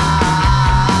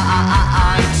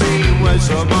 2019. Where's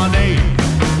the money?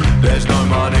 There's no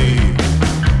money.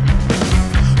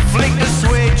 Flick the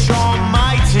switch on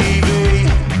my TV.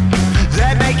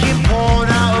 They're making porn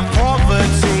out of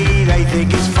poverty. They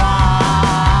think it's funny.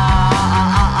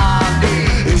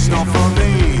 It's not for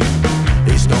me.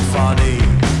 It's not funny.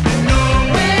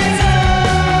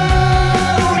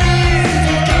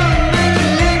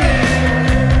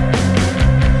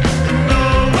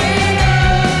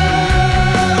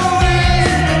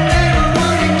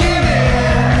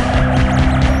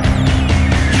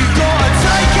 You gotta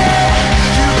take it.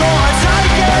 You gotta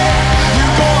take it. You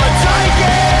gotta take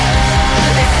it.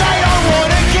 If they don't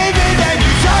wanna give it, then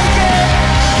you take it.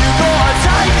 You gotta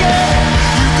take it.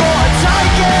 You gotta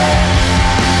take it.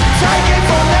 Take it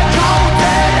from their cold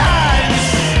dead hands.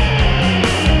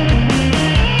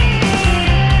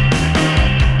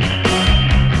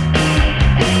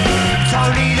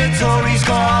 Tony the Tory's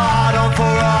got a hard on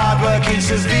for a hard-working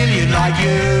civilian like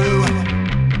you.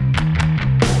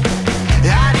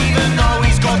 And even though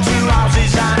he's got 2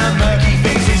 houses and a murky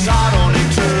fix, it's hard on him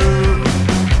too.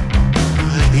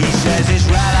 He says it's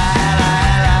relative,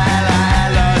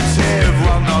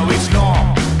 well no it's not.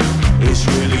 it's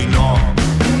really not.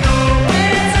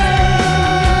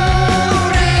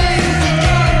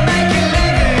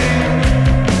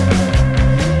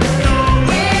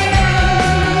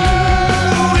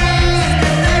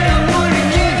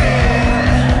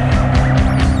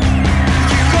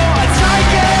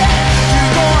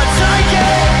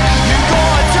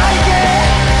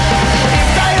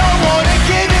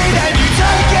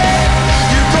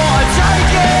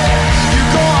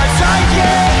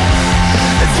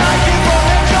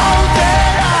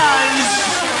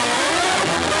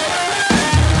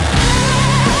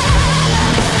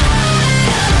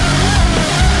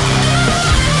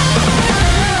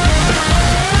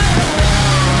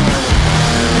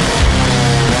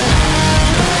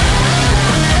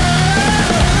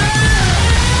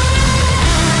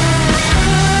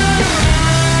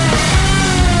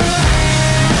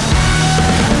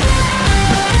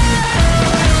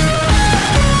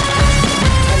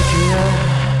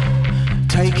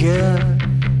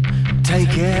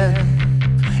 Take it.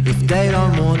 If they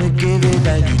don't wanna give it,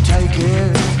 then you take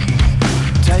it.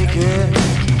 Take it.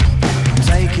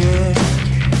 Take it.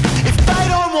 If they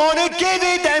don't wanna give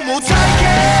it, then we'll take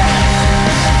it.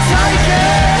 Take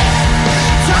it.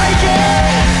 Take it.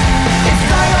 If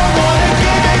they don't wanna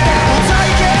give it, then we'll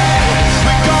take it.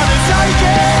 We're gonna take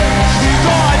it. You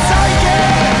gotta take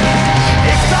it.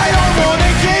 If they don't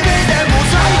wanna give it, then we'll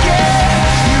take it.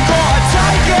 You gotta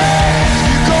take it.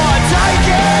 You gotta take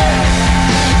it.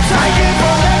 Take it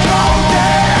from the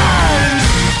golden.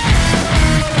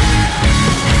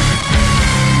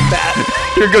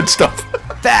 You're good stuff.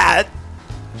 That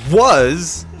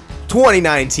was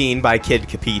 2019 by Kid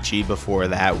Capici. Before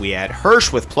that, we had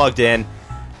Hirsch with Plugged In.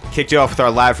 Kicked you off with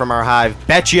our Live from Our Hive.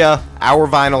 Betcha, Our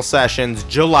Vinyl Sessions,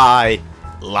 July,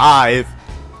 Live,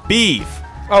 Beef.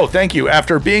 Oh, thank you.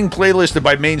 After being playlisted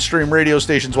by mainstream radio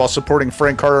stations while supporting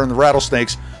Frank Carter and the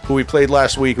Rattlesnakes, who we played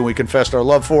last week and we confessed our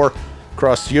love for,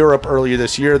 across Europe earlier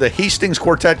this year, the Hastings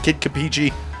Quartet, Kid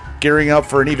Capici, gearing up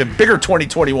for an even bigger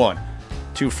 2021.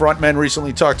 Two frontmen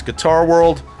recently talked to Guitar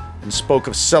World and spoke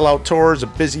of sellout tours, a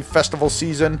busy festival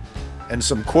season, and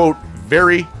some, quote,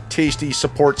 very tasty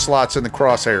support slots in the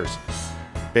crosshairs.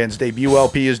 Band's debut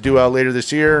LP is due out later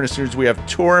this year, and as soon as we have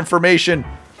tour information,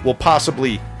 we'll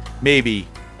possibly, maybe,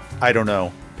 I don't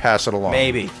know, pass it along.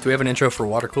 Maybe. Do we have an intro for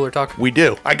Water Cooler Talk? We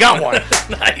do. I got one.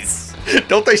 Nice.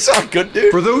 Don't they sound good,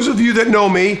 dude? For those of you that know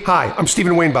me, hi, I'm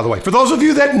Stephen Wayne, by the way. For those of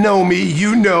you that know me,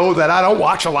 you know that I don't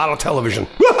watch a lot of television.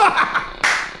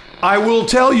 I will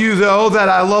tell you, though, that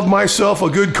I love myself a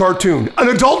good cartoon, an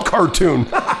adult cartoon.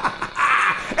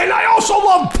 And I also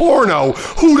love porno.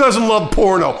 Who doesn't love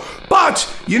porno? But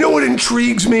you know what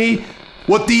intrigues me?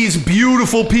 What these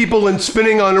beautiful people in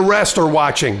Spinning on Arrest are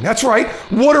watching. That's right.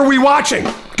 What are we watching?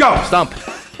 Go. Stump.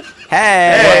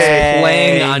 Hey. What's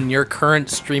playing on your current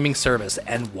streaming service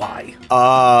and why?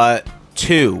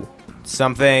 2.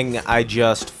 Something I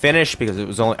just finished because it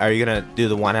was only. Are you gonna do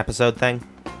the one episode thing?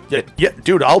 Yeah,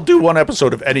 dude, I'll do one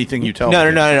episode of anything you tell me.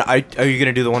 No. Are you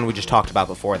gonna do the one we just talked about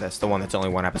before this? The one that's only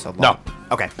one episode long? No.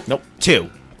 Okay. Nope. 2.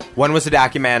 One was a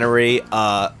documentary,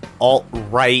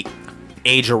 alt-right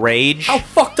Age of Rage. How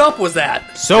fucked up was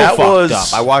that? So That fucked was-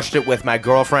 up. I watched it with my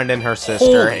girlfriend and her sister,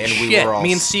 Holy and we shit, were all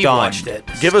me and Steve stunned. watched it.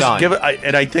 Give it,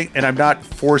 and I think, and I'm not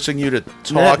forcing you to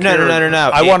talk. No.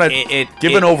 I want to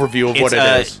give an overview of what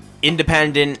it is.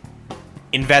 Independent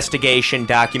investigation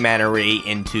documentary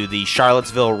into the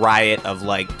Charlottesville riot of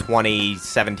like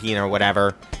 2017 or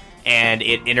whatever, and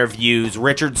it interviews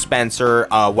Richard Spencer,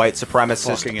 a white Fucking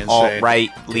supremacist insane. alt-right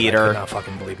I could leader, not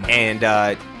fucking believe that.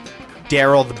 and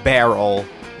Daryl the Barrel,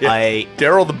 a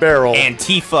Daryl the Barrel.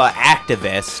 Antifa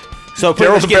activist. So it pretty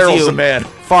Daryl much the gives Barrel's you the man.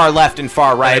 far left and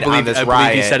far right on this I riot.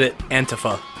 believe you said it,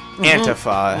 Antifa.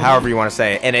 Antifa, however you want to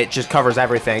say it, and it just covers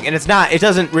everything. And it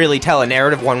doesn't really tell a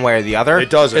narrative one way or the other.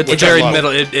 It doesn't. It's which I very love. middle.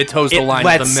 It toes the It line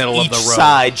lets to the middle of each the road.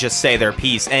 side just say their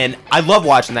piece, and I love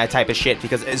watching that type of shit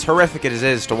because as horrific as it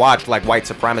is to watch like white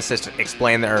supremacists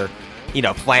explain their,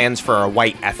 plans for a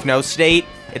white ethno state,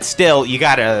 it's still you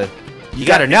gotta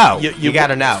know. You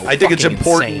gotta know. I think it's Fucking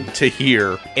important insane. to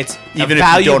hear. It's even a if you don't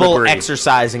valuable agree.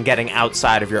 exercise in getting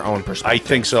outside of your own I perspective.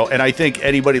 think so. And I think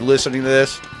anybody listening to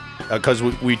this, because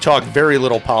we talk very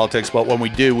little politics, but when we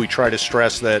do, we try to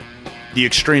stress that the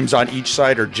extremes on each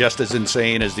side are just as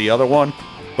insane as the other one.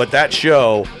 But that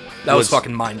show... That was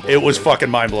fucking mind-blowing. It was fucking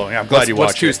mind-blowing. I'm glad you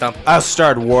What's watched two, it. Stump? I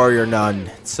started Warrior Nun.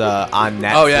 It's on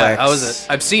Netflix. Oh yeah, how was it?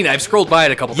 I've seen it. I've scrolled by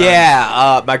it a couple times.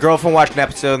 Yeah, my girlfriend watched an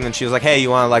episode and then she was like, "Hey, you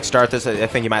want to like start this? I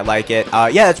think you might like it."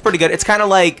 Yeah, it's pretty good. It's kind of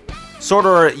like sort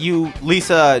of you,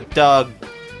 Lisa, Doug,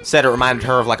 said it reminded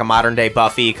her of like a modern day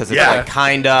Buffy because it's like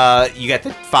kinda you get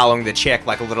the following the chick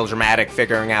like a little dramatic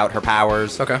figuring out her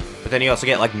powers. Okay. But then you also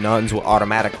get like nuns with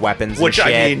automatic weapons. Which and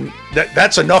shit. I mean,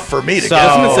 that's enough for me to So- get.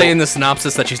 Doesn't it say in the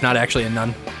synopsis that she's not actually a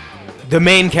nun? The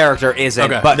main character isn't,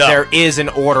 Okay. but No. there is an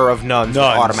order of nuns with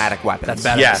Nuns. automatic weapons. That's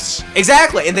badass. Yes,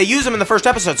 Exactly, and they use them in the first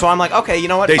episode, so I'm like, okay, you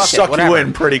know what? they Fuck suck it, whatever. you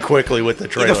in pretty quickly with the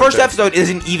trailer. The first too. episode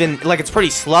isn't even like it's pretty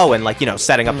slow and like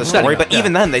setting up the story, but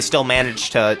even then they still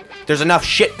manage to. There's enough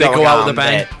shit They going go out on with a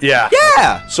bang. that- Yeah.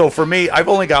 Yeah, So for me, I've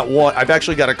only got one. I've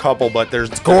actually got a couple, but there's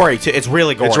gory too. It's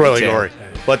really gory. It's really too. gory.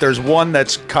 But there's one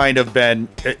that's kind of been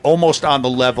almost on the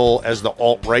level as the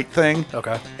alt-right thing.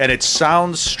 Okay. And it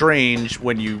sounds strange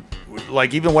when you,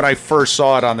 like, even when I first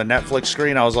saw it on the Netflix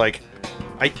screen, I was like,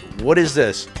 what is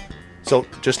this? So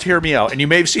just hear me out. And you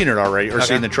may have seen it already or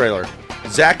seen the trailer.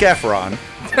 Zac Efron.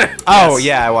 Oh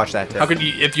yeah, I watched that too. How could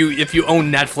you, if you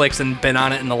own Netflix and been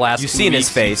on it in the last You've 2 seen his weeks,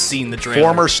 face. you've seen the trailer.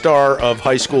 Former star of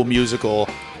High School Musical,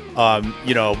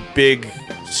 big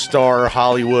star,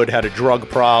 Hollywood, had a drug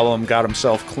problem, got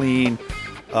himself clean,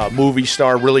 movie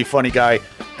star, really funny guy.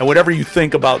 And whatever you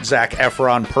think about Zac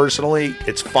Efron personally,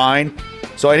 it's fine.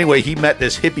 So anyway, he met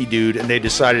this hippie dude, and they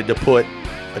decided to put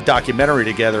a documentary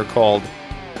together called,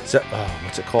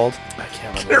 what's it called? I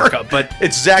can't remember. But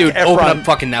It's Zac dude, Efron. open up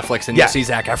fucking Netflix and Yeah. you'll see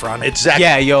Zac Efron. It's Zac.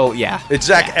 Yeah. It's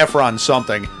Zac Efron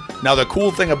something. Now the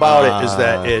cool thing about it is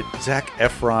that Zac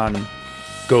Efron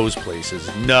goes places.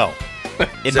 No,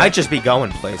 It might just be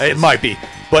going places. it might be,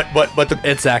 but the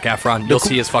It's Zac Efron. You'll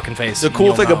see his fucking face. the and cool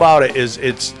you'll thing know. about it is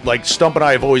it's like Stump and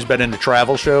I have always been into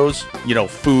travel shows.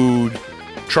 Food,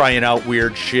 trying out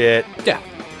weird shit, Yeah.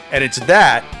 and it's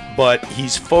that. But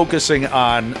he's focusing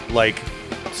on like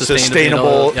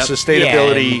sustainability, Yep.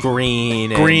 sustainability, and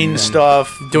green, green and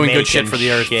stuff. Doing good shit making for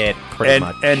the earth. shit, pretty and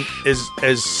much. and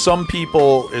as some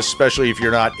people, especially if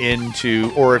you're not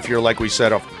into, or if you're like we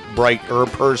said, a brighter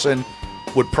person,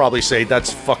 would probably say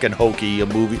that's fucking hokey, a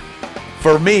movie.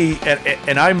 For me,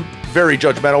 and I'm very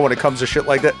judgmental when it comes to shit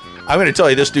like that. I'm going to tell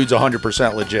you, this dude's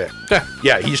 100% legit.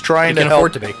 Yeah. He's trying He to can help.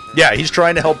 afford to be. Yeah, he's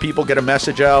trying to help people get a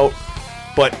message out.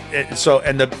 But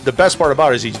the best part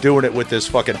about it is he's doing it with this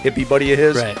fucking hippie buddy of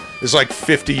his. Right. It's like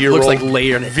 50-year-old. Looks like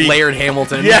Laird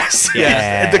Hamilton. Yes, Yeah.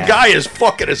 yes. And the guy is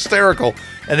fucking hysterical.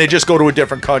 And they just go to a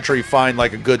different country, find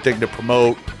like a good thing to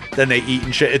promote. Then they eat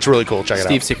and shit. It's really cool. Check it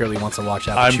Steve out. secretly wants to watch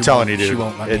that. but I'm she telling won't- you, dude. She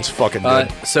won't let me. It's fucking good.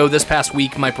 So this past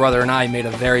week, my brother and I made a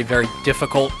very, very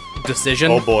difficult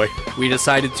decision. Oh, boy. We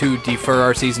decided to defer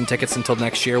our season tickets until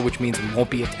next year, which means we won't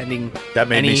be attending That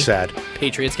made me any sad.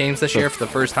 Patriots games this year for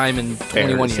the first time in Fair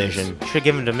 21 decision. years. Should have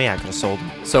given them to me. I could have sold them.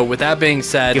 So with that being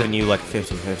said, Given you like a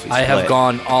 50-50 I have split.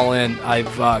 gone all in.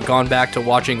 I've gone back to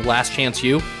watching Last Chance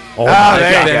U. Oh, Ah, my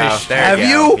there God. you go. finished- There Have you?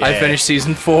 you? go. I Yeah. finished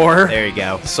season 4. There you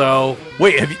go. So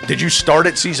Wait, did you start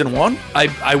at season 1?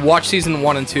 I watched season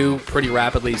 1 and 2 pretty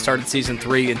rapidly. Started season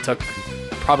 3 and took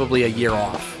probably a year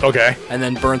off, Okay. and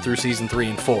then burned through season 3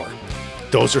 and 4.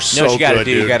 Those are You so know what you gotta good,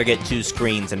 do? dude. You gotta get 2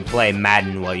 screens and play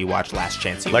Madden while you watch Last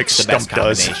Chance U. Like It's the best Stump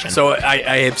does. combination. So I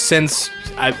have since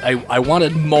I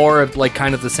wanted more of like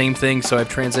kind of the same thing, so I've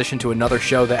transitioned to another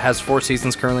show that has 4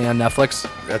 seasons currently on Netflix.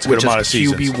 That's a good which amount is of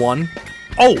seasons. QB1.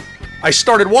 Oh, I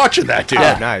started watching that, dude.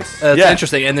 Oh, nice. It's Yeah.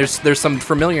 interesting, and there's some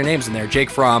familiar names in there. Jake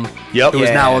Fromm, Yep. who is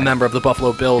Yeah. now a member of the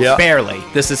Buffalo Bills. Yeah. Barely.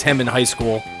 This is him in high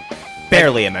school.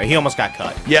 Barely in there. He almost got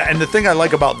cut. Yeah, and the thing I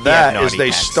like about that is naughty they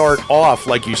cats. start off,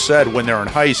 like you said, when they're in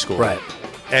high school. Right.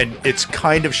 And it's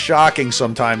kind of shocking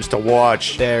sometimes to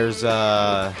watch. There's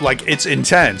Like, it's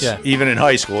intense, Yeah. even in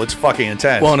high school. It's fucking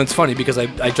intense. Well, and it's funny because I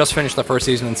just finished the first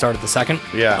season and started the second.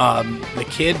 Yeah. The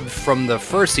kid from the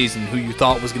first season who you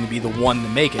thought was going to be the one to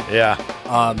make it, yeah.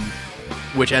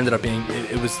 which ended up being,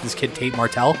 it was this kid Tate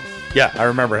Martell Yeah, I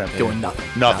remember him. doing nothing.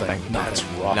 Nothing. Nothing. That's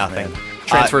rough, nothing. man.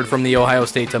 Transferred from the Ohio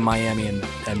State to Miami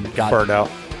and got Burned out.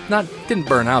 didn't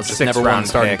burn out, just never won Sixth-round the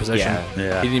starting pick, position.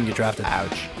 yeah. He didn't even get drafted.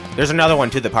 Ouch. There's another one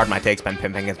too that Pardon My Take's been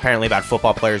pimping. It's apparently about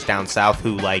football players down south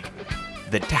who like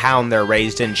the town they're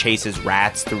raised in chases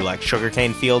rats through like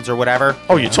sugarcane fields or whatever.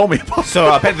 Oh, you told me about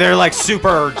So they're like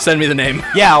super. Send me the name.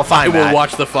 Yeah, I'll I find will that.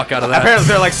 watch the fuck out of that. Apparently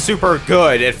they're like super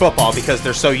good at football because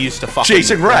they're so used to fucking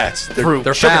chasing rats. through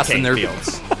They're fast sugarcane and they're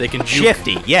fields. they can juke.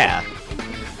 Shifty, yeah.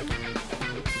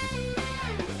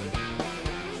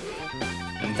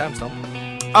 Anytime, Stump.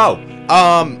 Oh,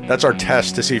 That's our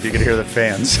test to see if you can hear the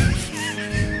fans.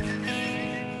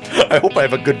 I hope I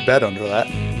have a good bet under that.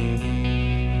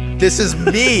 this is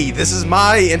me. This is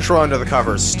my intro under the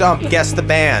covers. Stump, guess the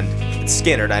band. It's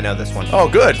Skinnerd. I know this one. Oh,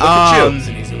 good. Look at It's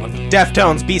an easy one.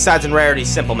 Deftones, B-sides and rarities,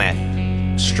 Simple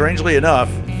Man. you. Strangely enough,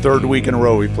 3rd week in a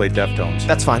row we played Deftones.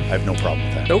 That's fine. I have no problem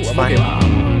with that. Nope, I'm fine. okay.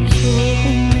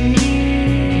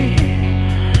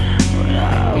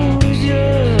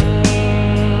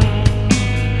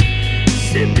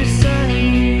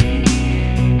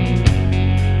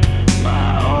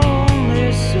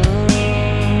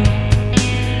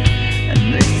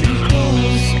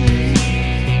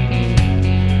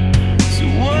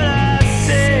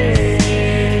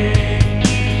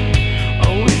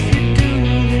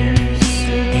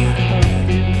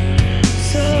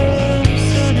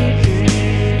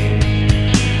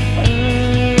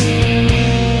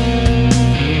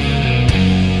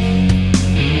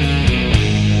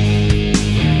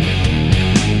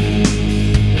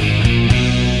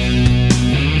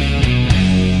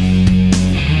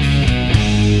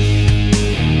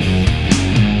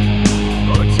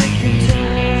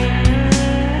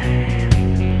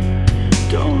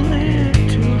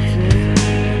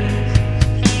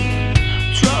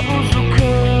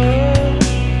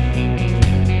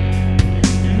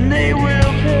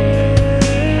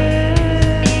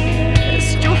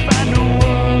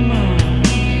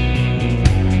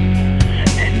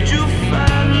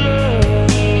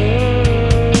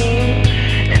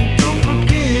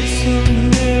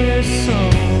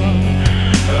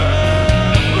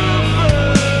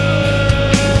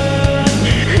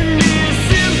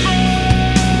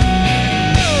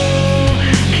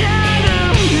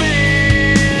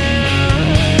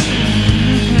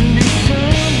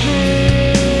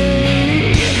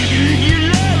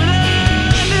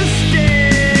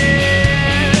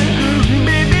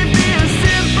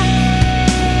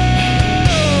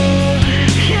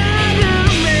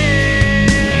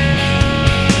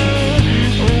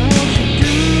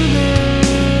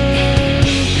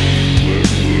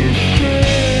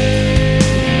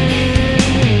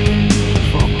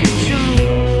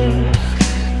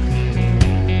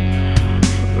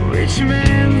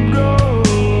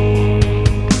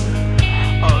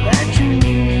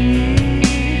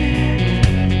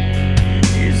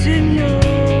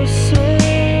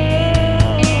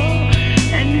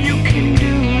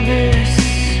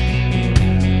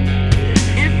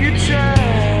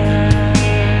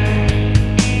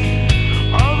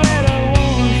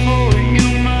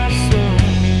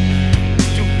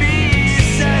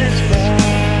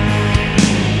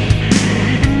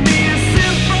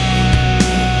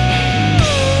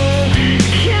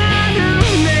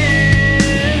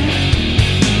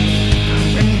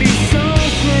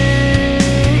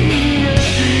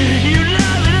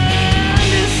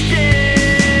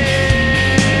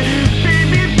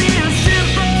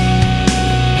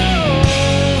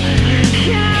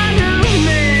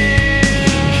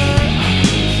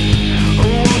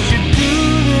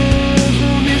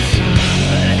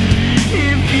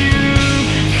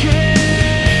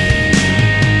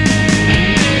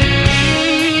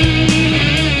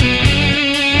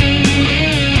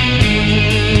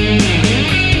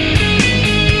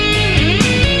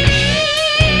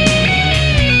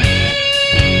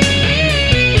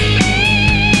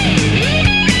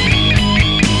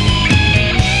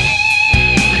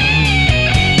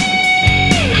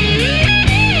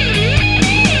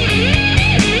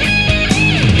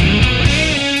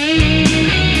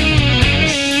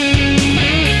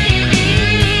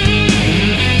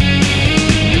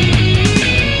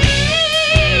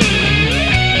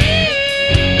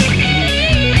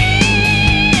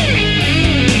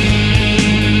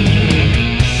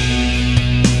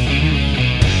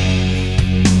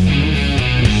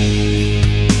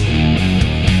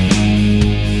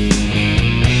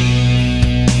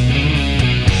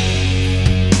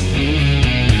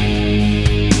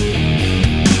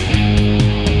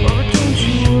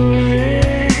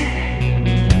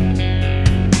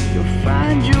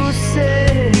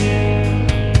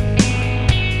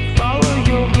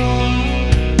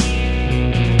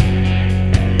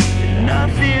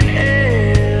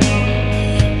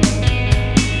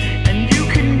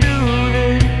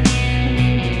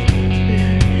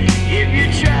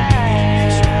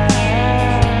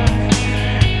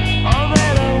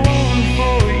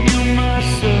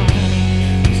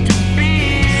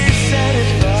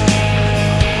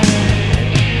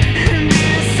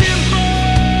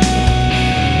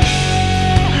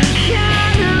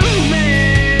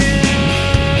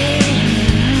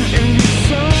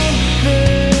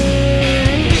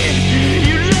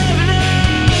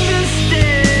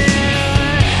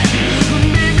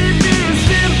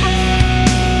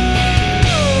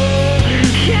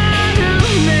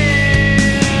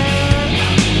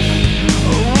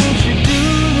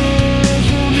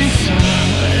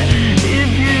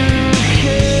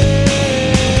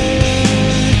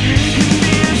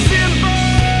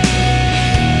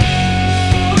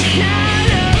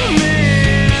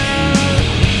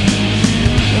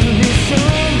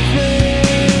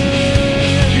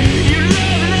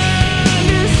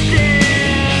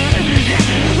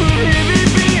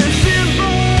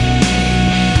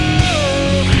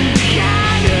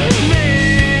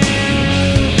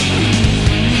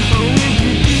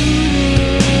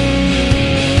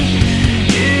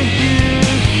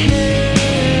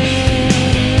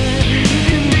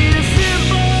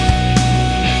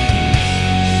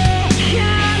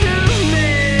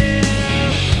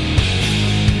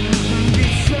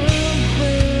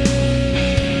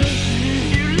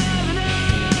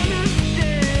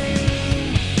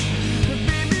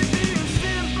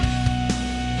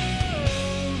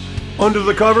 Under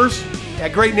the Covers. Yeah,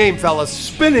 great name, fellas.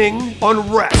 Spinning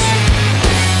Unrest.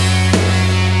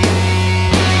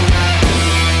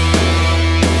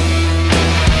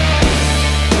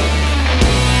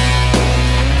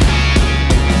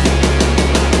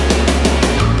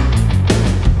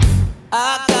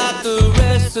 I got the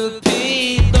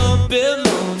recipe, don't be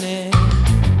moaning.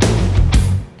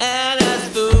 And as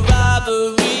for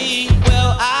robbery,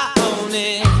 well, I own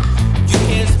it. You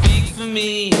can't speak for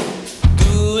me,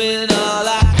 doing all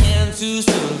I can to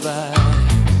survive.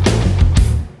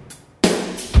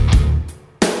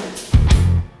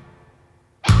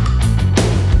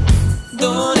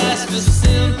 Don't ask for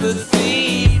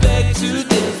sympathy, beg to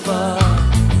differ.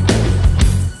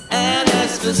 And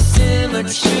as for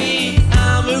symmetry,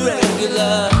 I'm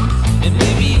irregular. It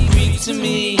may be Greek to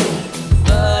me,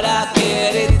 but I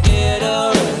get it, dead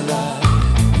or alive.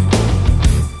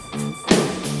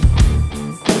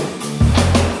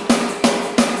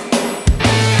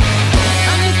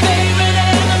 I'm your favorite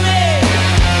enemy.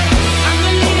 I'm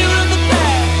the leader of the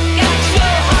pack. Got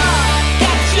your heart,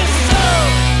 got your soul,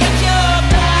 got your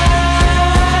past.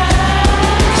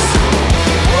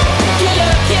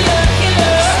 Killer, killer,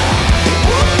 killer.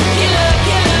 Killer,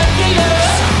 killer, killer.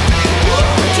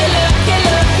 Killer,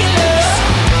 killer, killer.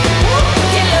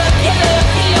 Killer, killer,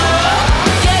 killer.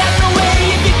 Get out the way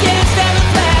if you can't stand the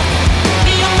fact.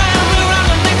 Me and mine, we're on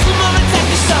the maximum attack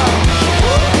assault.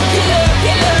 Killer,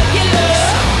 killer, killer.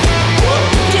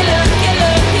 Killer,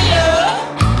 killer, killer.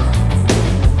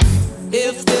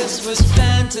 If this was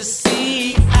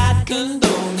fantasy, I'd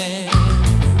condone it.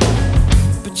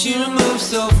 But you move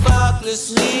so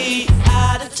thoughtlessly,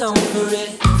 I'd atone for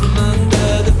it. From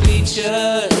under the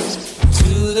bleachers to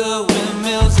the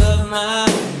windmills of my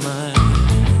mind.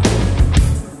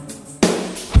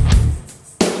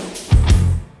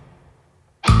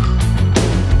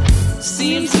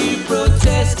 Seems you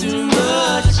protest too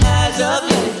much as of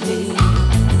lately.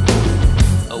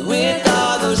 With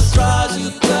all those straws you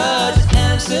clutch,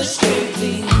 answer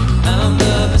straightly. I'm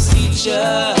the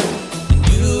beseecher, and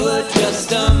you are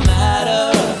just a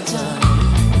matter of time.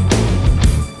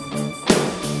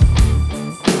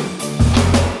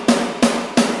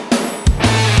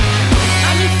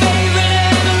 I'm your favorite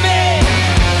enemy.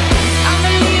 I'm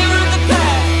the leader of the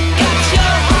pack. Got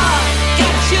your heart,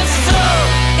 got your soul,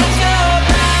 got your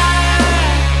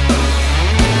pride.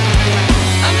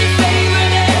 I'm your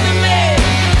favorite enemy.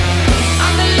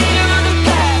 I'm the leader of the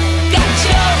pack. Got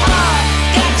your heart,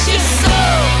 got your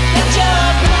soul, got your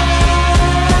pride.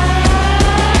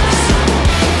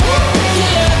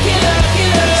 Killer, killer,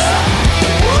 killer.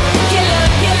 Killer,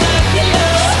 killer,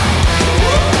 killer.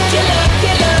 Killer,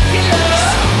 killer, killer.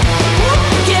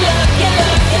 Killer,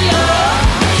 killer, killer.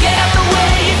 Get out the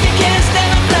way if you can't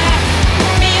stand the black.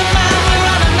 Me and mine, we're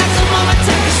on a maximum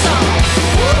attack assault.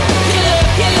 Killer,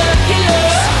 killer, killer.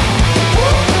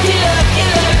 Killer,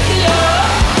 killer, killer.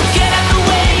 Get out the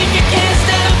way if you can't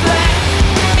stand the black.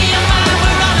 Me and mine,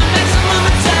 we're on a maximum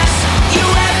attack. You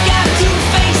have got to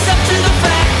face up to the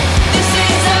fact. This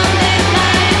is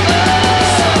undeniable.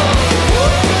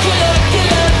 Killer,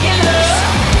 killer, killer.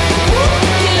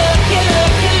 Killer, killer,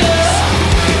 killer.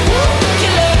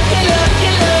 Killer, killer,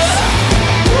 killer.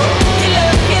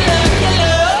 Killer, killer,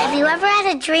 killer. Have you ever had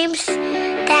a dream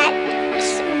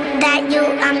that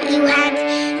you had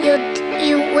you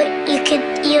could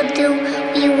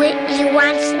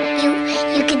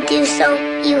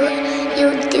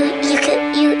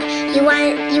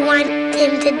you want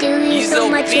him to do you so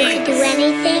much you could do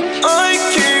anything? I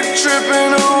keep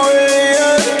tripping away, I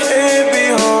can't be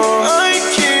home. I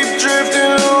keep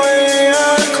drifting away,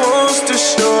 I'm close to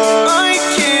shore. I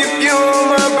keep you on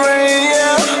my brain,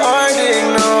 yeah, hard to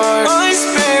ignore. I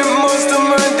spend most of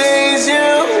my days,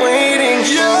 yeah, waiting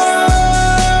for you.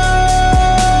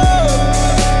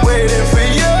 Waiting for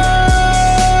you.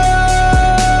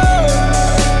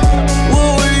 What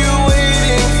were you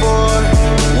waiting for?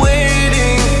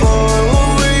 Waiting for. What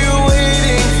were you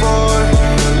waiting for?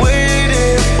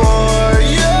 Waiting for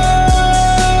you.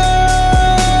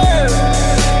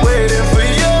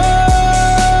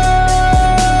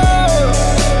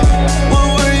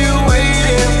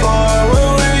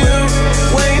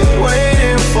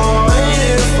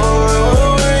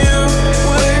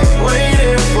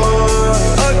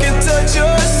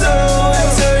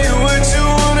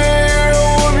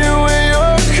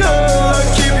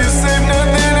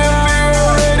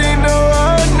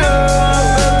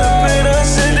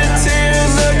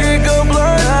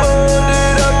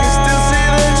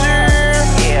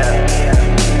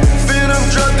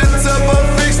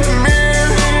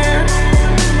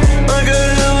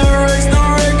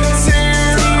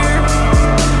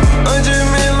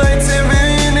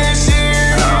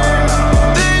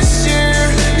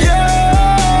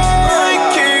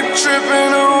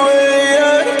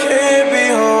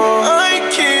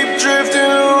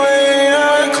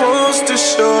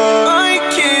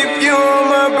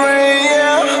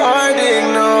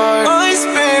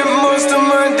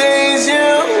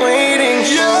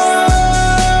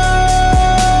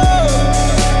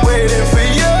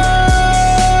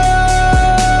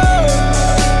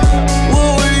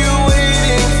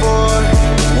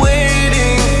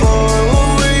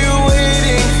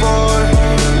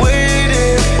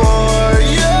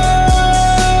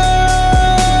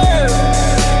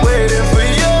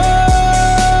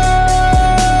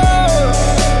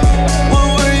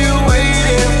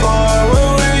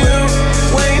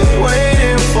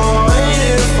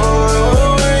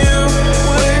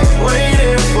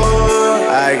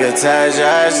 touch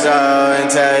your soul and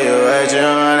tell you what you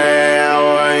want. I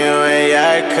want you in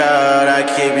your coat. I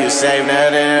keep you safe,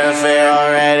 nothing to fear.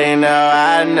 Already know,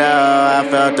 I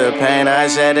felt the pain. I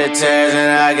shed the tears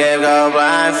and I gave go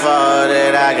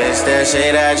blindfolded. I can still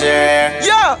see that you're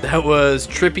here. Yeah! That was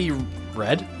Trippie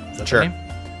Redd. Is that Sure.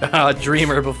 the name?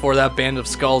 Dreamer before that, Band of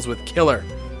Skulls with Killer.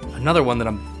 Another one that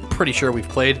I'm pretty sure we've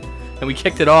played. And we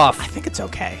kicked it off. I think it's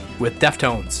okay. With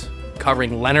Deftones,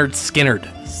 covering Leonard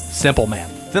Skinnard, Simple Man.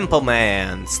 Simple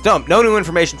Man. Stump. No new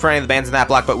information for any of the bands in that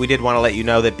block, but we did want to let you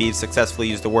know that Beef successfully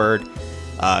used the word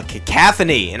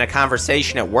cacophony in a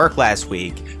conversation at work last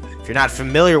week. If you're not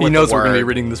familiar with the word... He knows we're going to be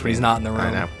reading this when he's not in the room.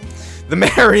 I know. The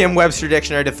Merriam-Webster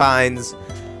Dictionary defines...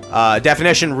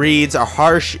 definition reads, a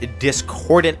harsh,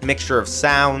 discordant mixture of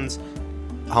sounds.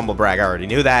 Humble brag, I already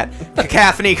knew that.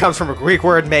 Cacophony comes from a Greek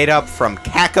word made up from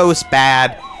kakos,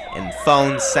 bad, and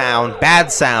phone sound, bad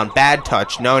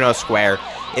touch, no square.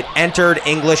 It entered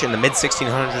English in the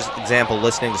mid-1600s. Example,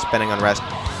 listening to Spinning Unrest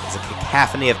is a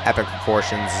cacophony of epic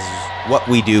proportions. This is what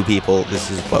we do, people. This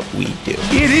is what we do.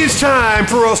 It is time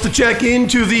for us to check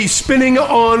into the Spinning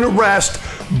Unrest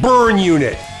burn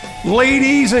unit.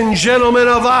 Ladies and gentlemen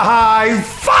of the Hive,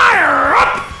 fire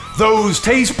up those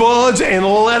taste buds and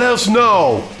let us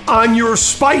know on your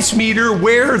spice meter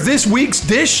where this week's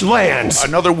dish lands.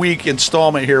 Another week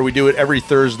installment here. We do it every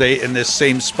Thursday in this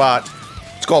same spot.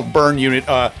 It's called Burn Unit.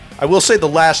 I will say the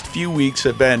last few weeks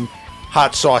have been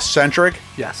hot sauce centric.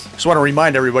 Yes. Just want to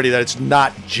remind everybody that it's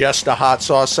not just a hot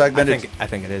sauce segment. I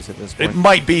think it is at this point. It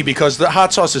might be because the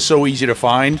hot sauce is so easy to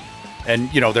find,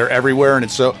 and they're everywhere, and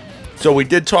it's so. So we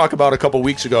did talk about a couple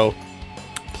weeks ago,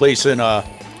 place in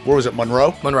where was it,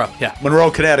 Monroe? Monroe, yeah. Monroe,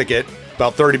 Connecticut,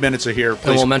 about 30 minutes of here.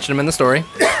 And we'll mention him in the story.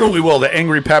 We will. The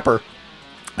Angry Pepper.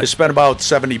 I spent about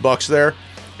 $70 there,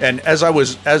 and as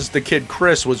the kid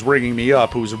Chris was ringing me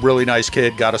up, who was a really nice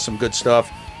kid, got us some good stuff.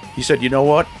 He said, "You know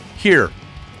what? Here,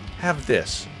 have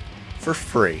this for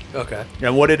free." Okay.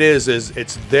 And what it is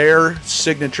it's their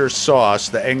signature sauce,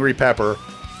 the Angry Pepper.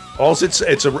 Also,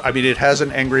 it has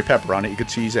an Angry Pepper on it. You can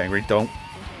see he's angry. Don't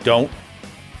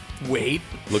wait.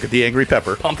 Look at the Angry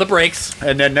Pepper. Pump the brakes.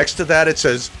 And then next to that, it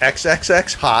says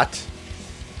XXX Hot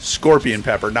Scorpion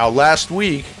Pepper. Now, last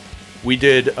week, we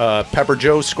did Pepper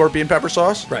Joe's Scorpion Pepper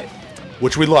sauce. Right.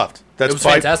 Which we loved. That's it was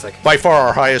fantastic. By far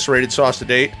our highest rated sauce to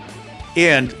date.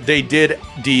 And they did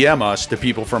DM us, the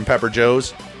people from Pepper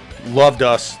Joe's. Loved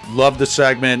us. Loved the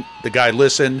segment. The guy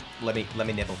listened. Let me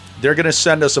nibble. They're going to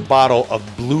send us a bottle of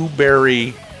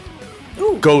blueberry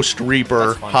Ghost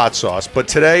Reaper hot sauce. But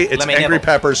today, it's Angry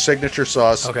Pepper's signature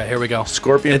sauce. Okay, here we go.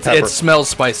 Scorpion Pepper. It smells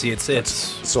spicy. It's.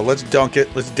 So let's dunk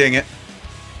it. Let's ding it.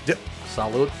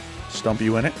 Salud. Stump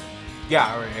you in it? Yeah,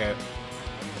 I already had it.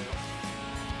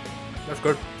 That's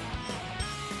good.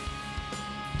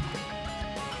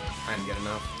 I didn't get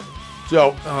enough.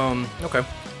 So. Okay.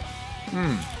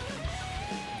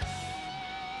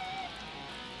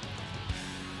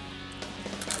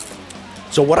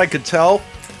 So what I could tell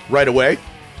right away,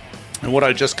 and what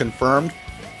I just confirmed,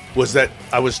 was that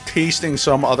I was tasting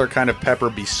some other kind of pepper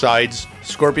besides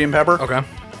scorpion pepper. Okay.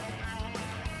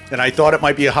 And I thought it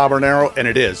might be a habanero, and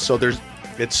it is. So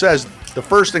it says the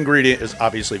first ingredient is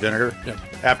obviously vinegar. Yep.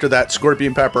 After that,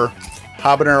 scorpion pepper,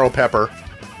 habanero pepper,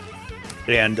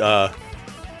 and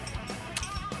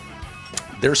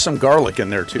there's some garlic in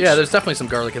there too. Yeah, there's definitely some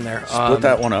garlic in there. Split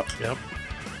that one up. Yep.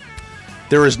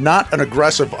 There is not an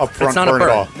aggressive upfront It's not burn a burn.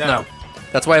 at all. No.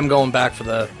 That's why I'm going back for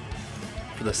the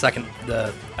second.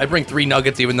 I bring 3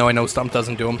 nuggets, even though I know Stump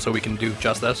doesn't do them, so we can do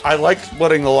just this. I like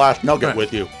splitting the last nugget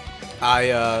with you.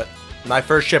 My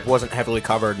first ship wasn't heavily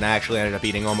covered, and I actually ended up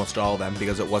eating almost all of them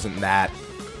because it wasn't that.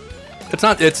 It's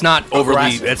not overly.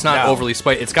 Aggressive. It's not No. overly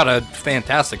spicy. It's got a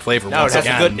fantastic flavor. No, once it has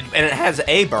again, a good, and it has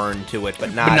a burn to it,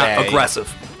 but not aggressive.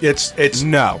 It's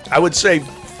No. I would say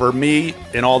for me,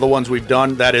 in all the ones we've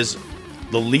done, that is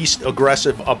the least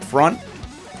aggressive up front,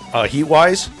 heat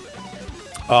wise.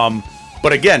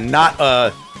 But again,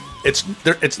 not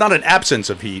it's not an absence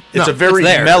of heat. It's No, a very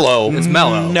it's there. mellow. It's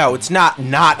mellow. No, it's not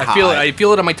hot. I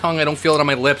feel it on my tongue. I don't feel it on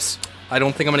my lips. I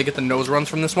don't think I'm gonna get the nose runs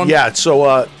from this one. Yeah.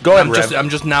 So go ahead, Rev. I'm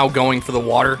just now going for the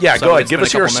water. Yeah, so go ahead. it's Give been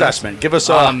us a your couple minutes. assessment. Give us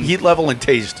heat level and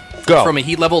taste. Go. From a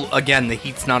heat level, again, the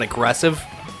heat's not aggressive,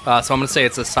 so I'm gonna say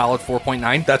it's a solid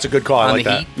 4.9. That's a good call. I on like the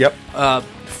that. heat. Yep.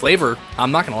 Flavor,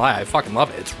 I'm not gonna lie, I fucking love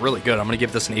it. It's really good. I'm gonna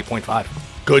give this an 8.5.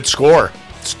 Good score.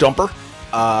 Stumper.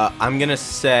 I'm gonna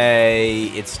say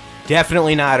it's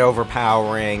definitely not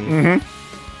overpowering.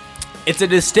 Mm-hmm. It's a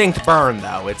distinct burn,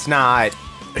 though. It's not.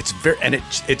 It's very and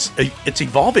it's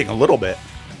evolving a little bit.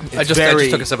 I just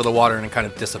took a sip of the water and it kind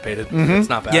of dissipated. Mm-hmm. It's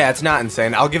not bad. Yeah, it's not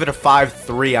insane. I'll give it a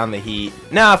 5.3 on the heat.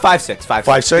 No, 5.6.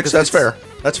 5.6. That's fair.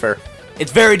 That's fair.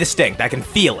 It's very distinct. I can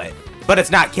feel it, but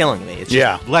it's not killing me. It's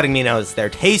just letting me know it's their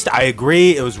taste. I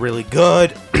agree. It was really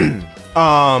good.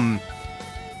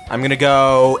 I'm going to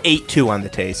go 8.2 on the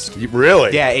taste.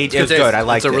 Really? Yeah, 8.2 is good. I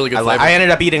liked it. It's a really good flavor. I ended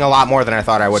up eating a lot more than I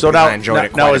thought I would. So because now, I enjoyed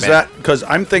it quite now a is bit. that because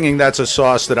I'm thinking that's a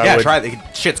sauce that I would try it.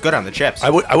 Shit's good on the chips. I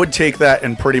would take that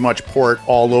and pretty much pour it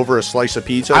all over a slice of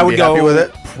pizza. I would be go happy with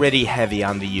it. pretty heavy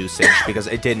on the usage because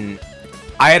it didn't.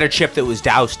 I had a chip that was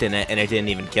doused in it and it didn't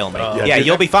even kill me. Yeah,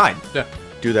 you'll be fine. Yeah.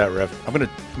 Do that, Rev. I'm gonna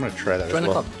try that Join as the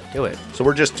well. club. Do it. So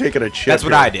we're just taking a chip. That's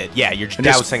what here. I did. Yeah, you're And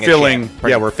just dousing filling- a chip.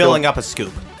 yeah, we're filling up a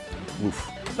scoop. Oof.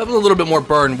 Have a little bit more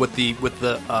burn with the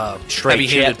Straight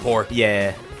heavy-handed chip. pour.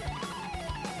 Yeah.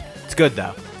 It's good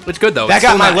though. It's good though. That It's got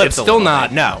still my not- lips It's a still little not.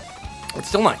 bit. No. It's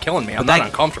still not killing me. I'm But not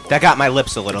uncomfortable. That got my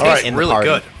lips a little All bit right, in really the party.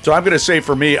 good. So I'm gonna say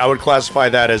for me, I would classify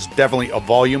that as definitely a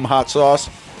volume hot sauce,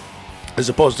 as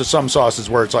opposed to some sauces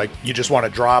where it's like you just want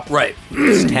to drop. Right.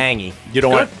 It's tangy. You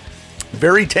don't want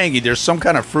very tangy. There's some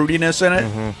kind of fruitiness in it.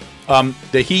 Mm-hmm.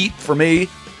 The heat for me,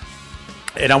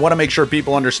 and I want to make sure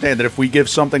people understand that if we give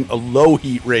something a low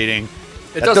heat rating,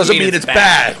 that doesn't mean it's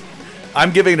bad.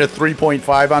 I'm giving it a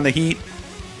 3.5 on the heat.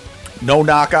 No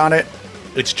knock on it.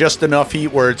 It's just enough heat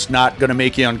where it's not going to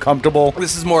make you uncomfortable.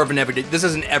 This is more of an everyday. This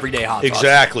is an everyday hot sauce.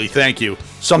 Exactly. Thank you.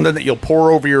 Something that you'll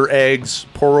pour over your eggs,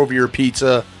 pour over your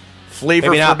pizza. Flavor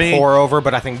Maybe for not me. pour over,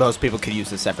 but I think most people could use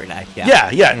this every day.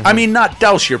 Yeah. I mean, not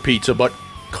douse your pizza, but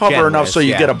cover Generous, enough so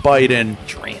you yeah. get a bite in.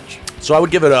 Strange. So I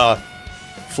would give it a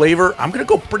flavor. I'm going to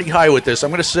go pretty high with this. I'm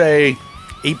going to say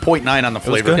 8.9 on the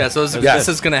flavor. Yeah, so this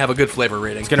is going to have a good flavor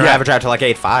rating. It's going to average out to like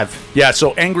 8.5. Yeah,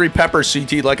 so Angry Pepper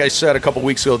CT, like I said a couple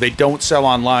weeks ago, they don't sell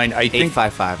online. I think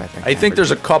 8.55, I think. I think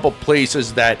there's a couple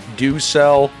places that do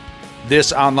sell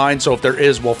this online. So if there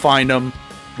is, we'll find them.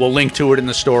 We'll link to it in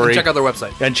the story. And check out their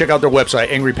website. And check out their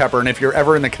website, Angry Pepper. And if you're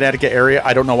ever in the Connecticut area,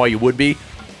 I don't know why you would be,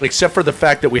 except for the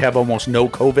fact that we have almost no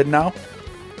COVID now.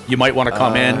 You might want to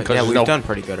come in because yeah, we've done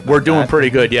pretty good about We're doing that. pretty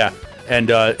good, yeah. And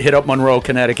hit up Monroe,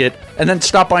 Connecticut, and then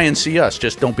stop by and see us.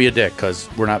 Just don't be a dick because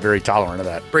we're not very tolerant of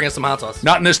that. Bring us some hot sauce.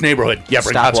 Not in this neighborhood. Yeah,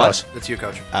 bring Stop hot what? sauce. That's you,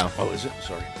 Coach. Oh, is it?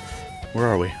 Sorry. Where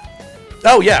are we?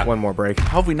 Oh, yeah. One more break.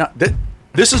 How have we not?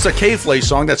 This is a K-Flay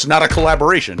song that's not a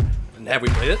collaboration. And have we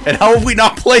played it? And how have we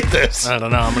not played this? I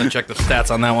don't know. I'm going to check the stats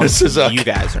on that one. This is You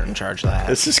guys are in charge of that.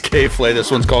 This is K-Flay.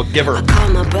 This one's called Giver. I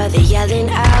called my brother yelling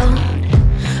out.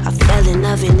 I fell in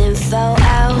love and then fell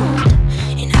out.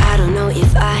 And I don't know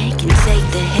if I can take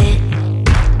the hit.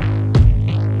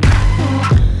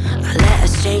 I let a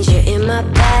stranger in my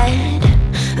bed.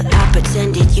 I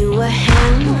pretended you were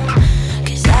him.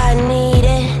 Cause I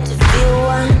needed to feel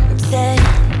wanted.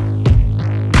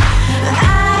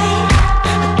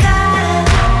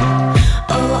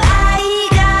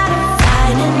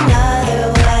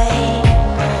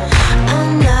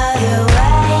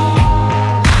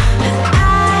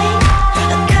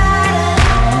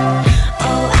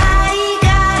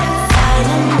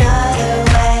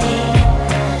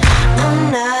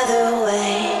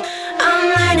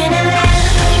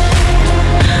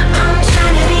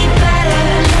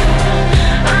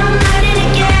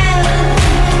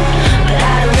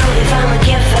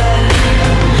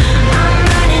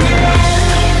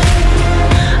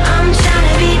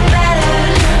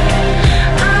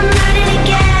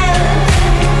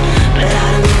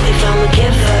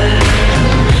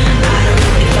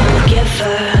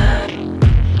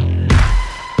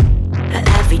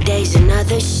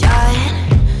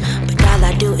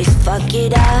 Fuck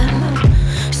it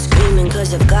up, screaming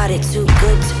cause I've got it too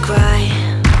good to cry.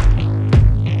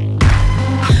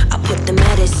 I put the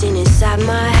medicine inside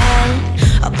my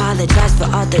head, apologize for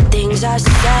all the things I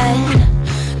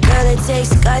said. Girl, it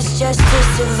takes guts just to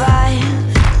survive.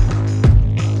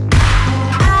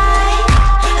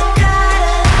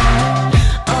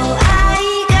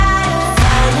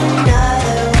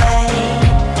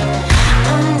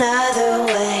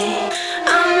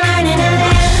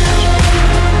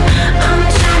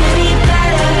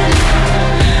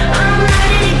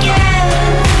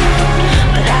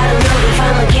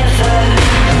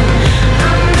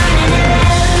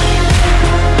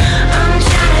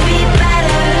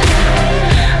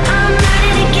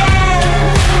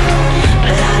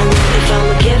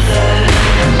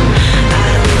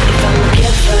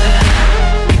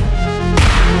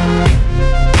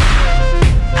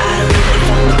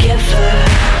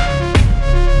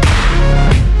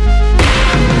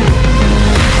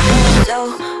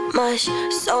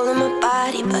 Soul in my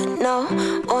body, but no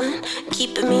one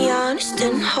keeping me honest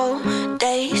in whole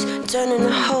days, turning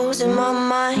the holes in my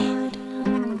mind.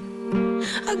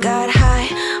 I got high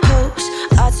hopes,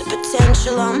 lots of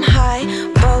potential, I'm high,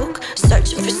 broke, so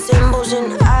searching for symbols,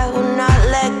 and I will not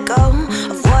let go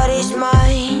of what is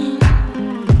mine.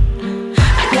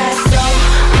 I got so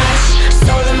much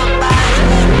soul in my body,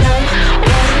 but no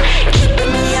one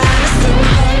keeping me honest in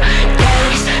whole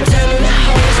days, turning the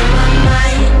holes in my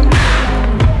mind.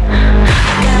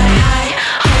 I got high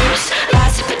hopes,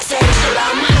 lots of potential.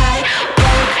 I'm high,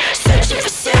 broke, searching for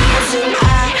symbols, and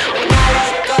I will not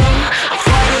let go of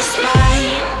what is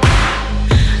mine.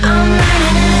 I'm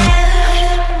learning to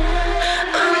live,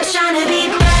 I'm trying to be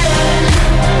better,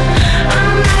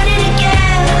 I'm learning to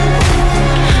give,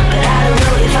 but I don't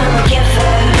know if I'm a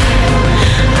giver.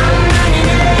 I'm learning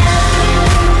to live,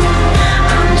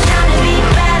 I'm trying to be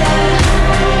better,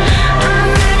 I'm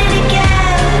learning to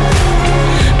give,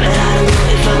 but I don't know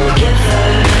if I'm a giver.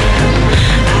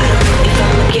 I don't know if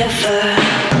I'm a giver.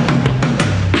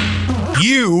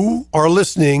 You are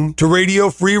listening to Radio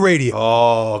Free Radio.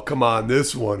 Oh, come on.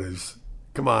 This one is.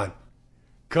 Come on.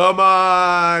 Come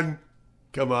on.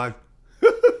 Come on.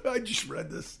 I just read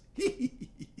this.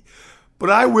 But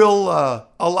I will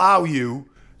allow you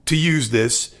to use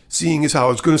this, seeing as how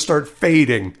it's going to start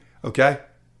fading. Okay?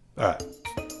 All right.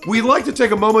 We'd like to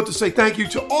take a moment to say thank you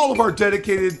to all of our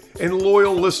dedicated and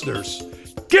loyal listeners.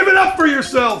 Give it up for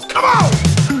yourselves. Come on.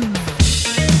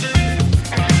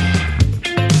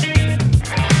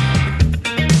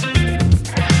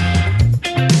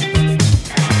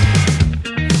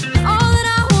 All that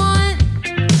I want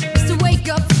is to wake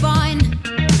up fine.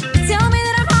 Tell me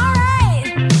that I'm alright,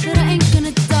 that I ain't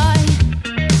gonna die.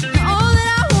 All that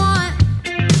I want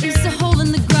is a hole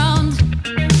in the ground.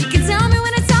 You can tell me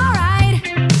when it's alright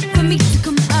for me to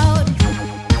come out.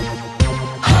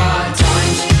 Hard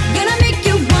times gonna make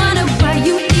you wonder why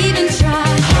you even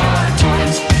try.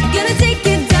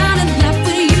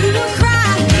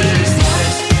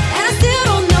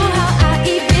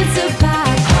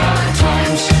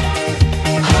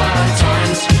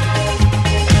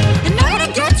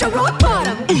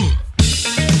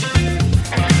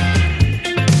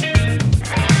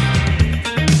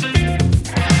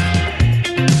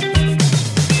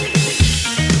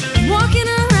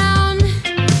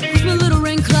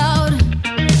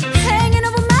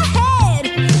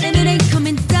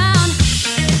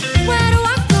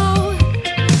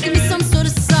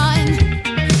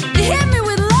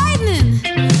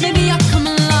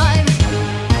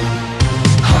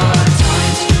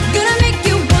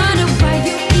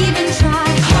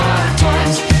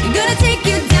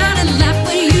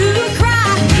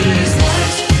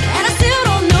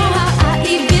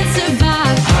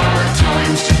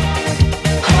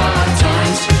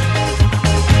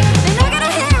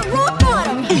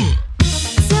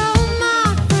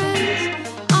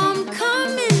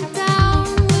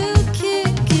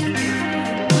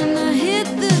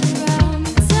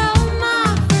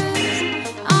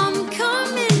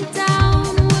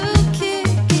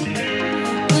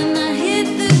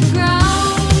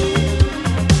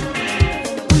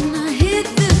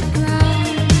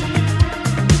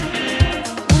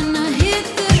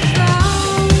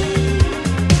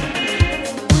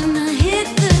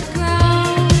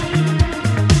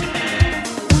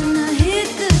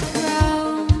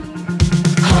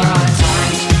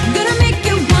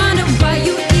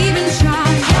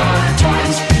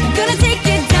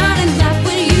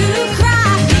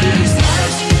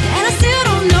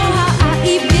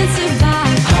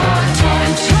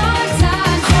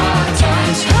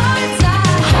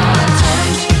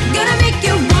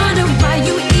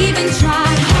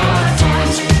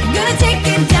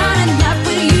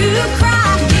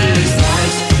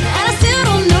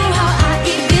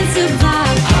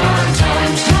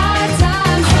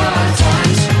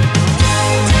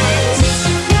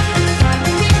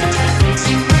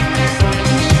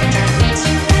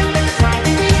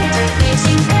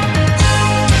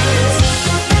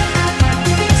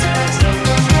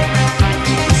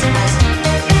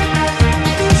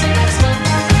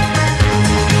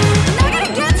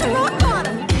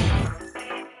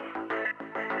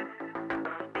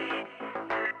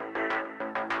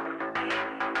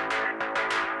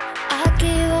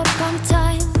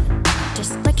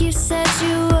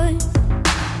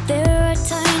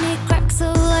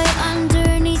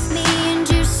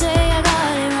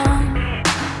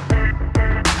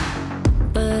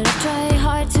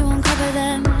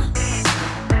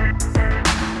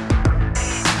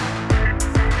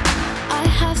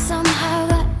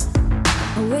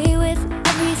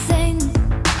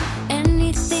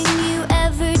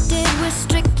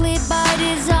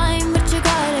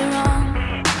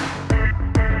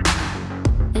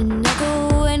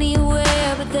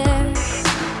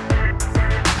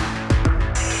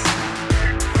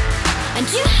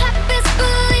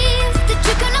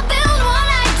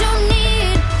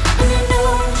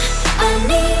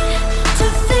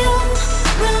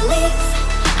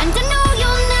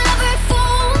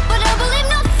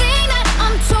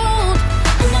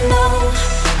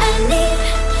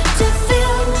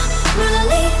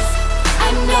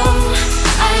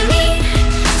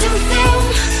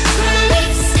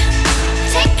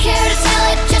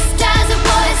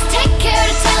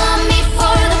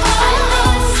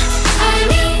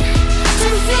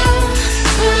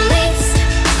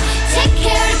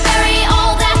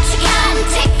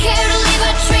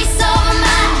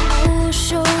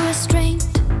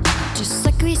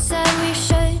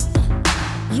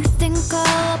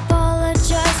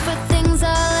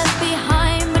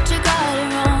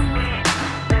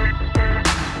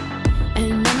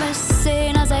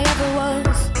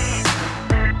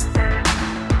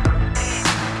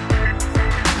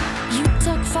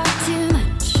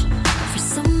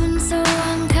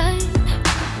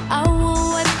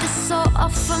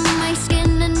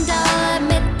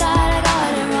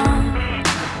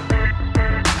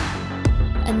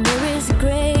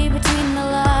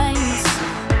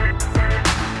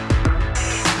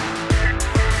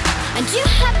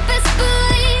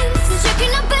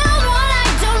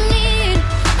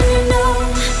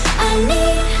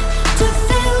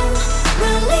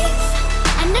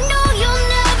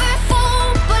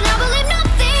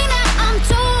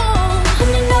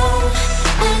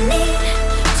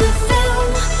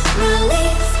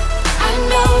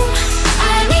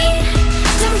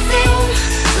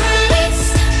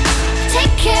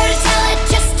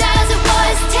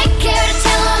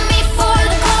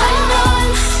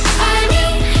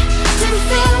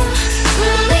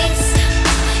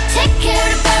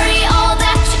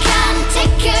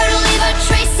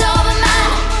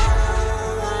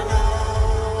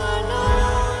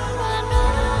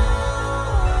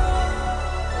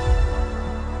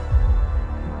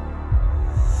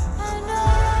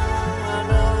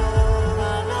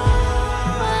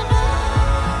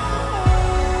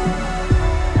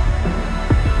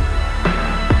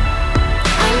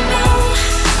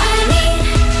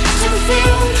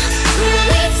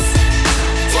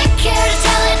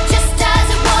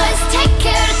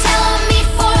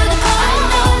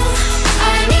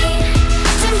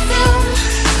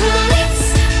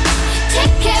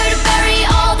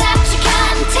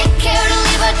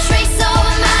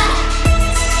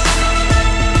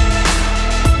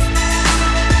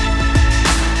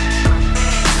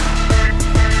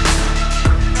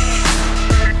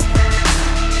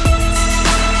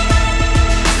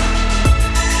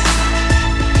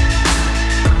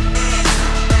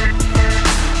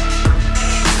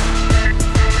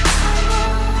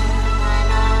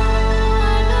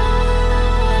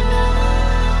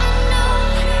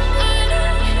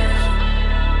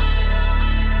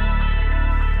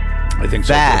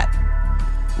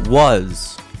 that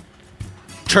was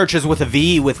Churches with a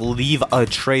V with Leave a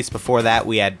Trace. Before that,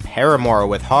 we had Paramore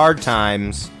with Hard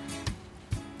Times.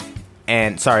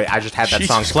 And sorry, I just had that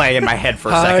song playing in my head for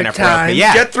a second. After me.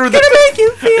 Yeah, Get through the. make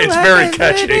you feel It's very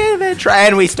catchy.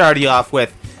 And we started you off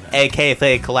with a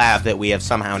K-Flay collab that we have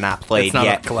somehow not played It's not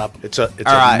yet. a collab. It's a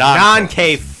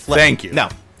non-K-Flay. Thank you. No,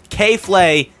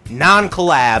 K-Flay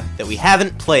non-collab that we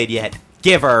haven't played yet.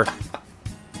 Giver.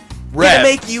 Rev. Gonna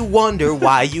make you wonder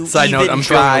why you Side even note, I'm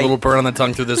feeling try. a little burn on the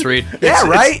tongue through this read. Yeah,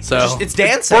 right. So It's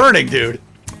dancing. burning, dude.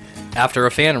 after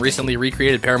a fan recently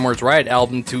recreated Paramore's Riot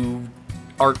album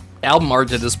art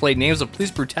to display names of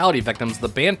police brutality victims, the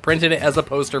band printed it as a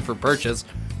poster for purchase,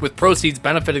 with proceeds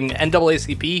benefiting the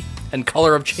NAACP and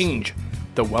Color of Change.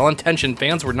 The well-intentioned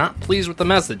fans were not pleased with the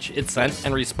message it sent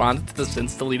and responded to the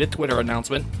since-deleted Twitter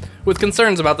announcement with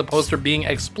concerns about the poster being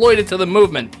exploited to the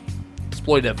movement.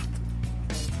 Exploitive.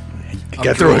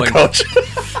 Get through it, coach.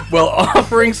 While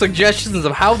offering suggestions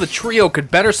of how the trio could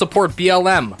better support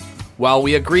BLM. While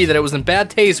we agree that it was in bad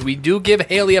taste, we do give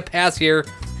Haley a pass here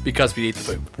because we eat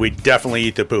the poop. We definitely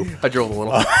eat the poop. I drilled a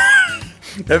little.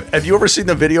 Have you ever seen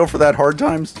the video for that Hard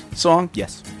Times song?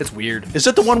 Yes. It's weird. Is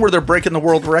it the one where they're breaking the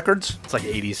world records? It's like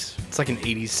 80s. It's like an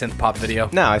 80s synth pop video.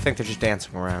 No, I think they're just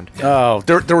dancing around. Oh,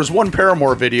 there was one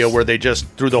Paramore video where they just,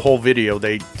 through the whole video,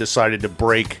 they decided to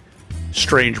break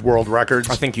strange world records.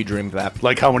 I think you dreamed that.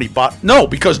 Like how many No,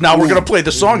 because now we're going to play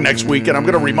the song next week, and I'm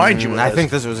going to remind you of I this.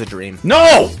 think this was a dream.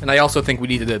 No! And I also think we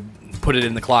needed to put it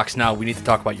in the clocks now. We need to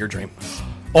talk about your dream.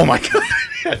 Oh my god.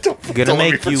 Gonna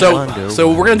make you wonder. So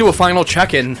we're going to do a final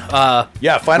check-in.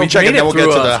 Yeah, final we check-in, made then it we'll get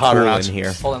through to a- the hot or Cool nots. in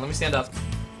here. Hold on, let me stand up.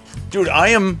 Dude, I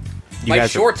am... My guys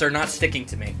are- shorts are not sticking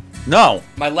to me. No.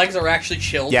 My legs are actually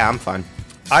chilled. Yeah, I'm fine.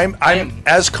 I'm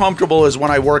as comfortable as when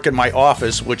I work in my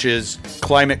office, which is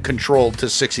climate controlled to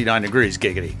 69 degrees,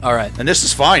 giggity. All right. And this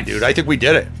is fine, dude. I think we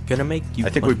did it. Gonna make you I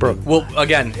think we broke. Well,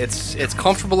 again, it's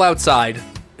comfortable outside.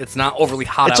 It's not overly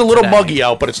hot It's out a little today. muggy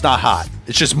out, but it's not hot.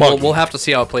 It's just muggy. We'll have to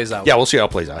see how it plays out. Yeah, we'll see how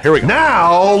it plays out. Here we go.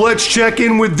 Now, let's check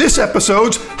in with this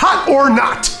episode's Hot or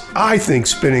Not. I think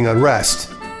Spinning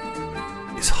Unrest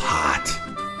is hot.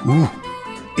 Ooh.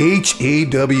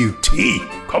 H-A-W-T.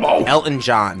 Come on. Elton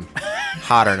John.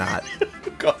 Hot or not?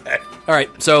 Go ahead. All right,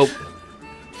 so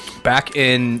back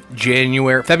in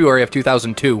February of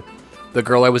 2002, the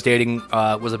girl I was dating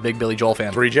was a big Billy Joel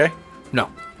fan. 3J? No.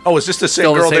 Oh, is this the same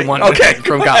Still girl? the same that- one Okay.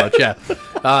 from college,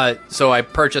 yeah. So I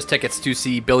purchased tickets to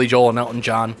see Billy Joel and Elton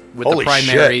John with Holy the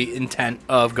primary intent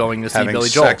of going to see Having Billy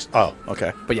sex. Joel. Oh,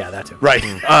 okay. But yeah, that too. Right.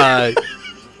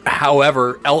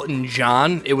 However, Elton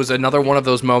John, it was another one of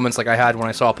those moments like I had when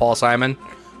I saw Paul Simon,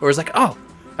 where it was like, oh,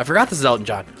 I forgot this is Elton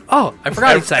John. Oh, I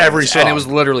forgot he sang Every this. song. And it was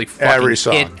literally fucking Every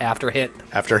song. hit after hit.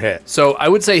 After hit. So I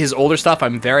would say his older stuff,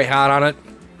 I'm very hot on it.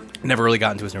 Never really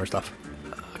got into his newer stuff.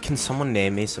 Can someone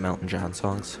name me some Elton John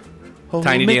songs?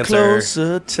 Tiny me Dancer.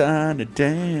 Closer, tiny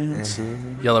dancer.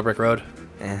 Yellow Brick Road.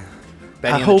 Benny I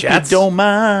and the hope you Jets. don't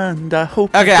mind. I hope.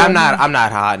 Okay, you I'm don't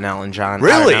not hot in Elton John.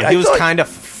 Really? I don't know. I He was thought- kind of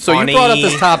So funny. you brought up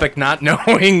this topic not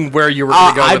knowing where you were going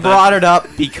to go I with brought it up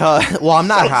because, well, I'm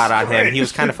not So hot on him. sorry. He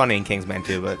was kind of funny in Kingsman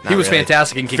too, but it. not He was really.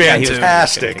 fantastic in King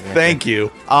Fantastic. King. Thank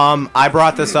you. I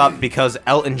brought this up because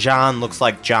Elton John looks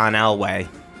like John Elway,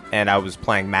 and I was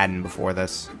playing Madden before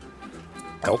this.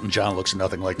 Elton John looks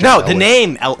nothing like No, John the Elway.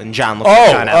 name Elton John looks Oh,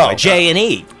 like John Elway. okay. J and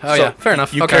E. Oh, So yeah. Fair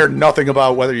enough. You Okay. cared nothing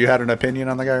about whether you had an opinion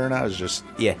on the guy or not. It's just.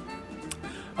 Yeah.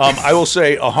 I will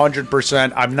say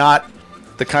 100%. I'm not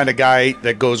the kind of guy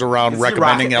that goes around Is he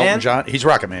recommending Rocket Elton Man? John. He's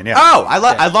Rocket Man, yeah. Oh,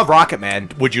 I love Rocket Man.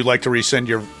 Would you like to rescind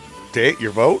your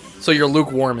vote? So you're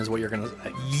lukewarm is what you're going to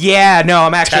say. Yeah, no,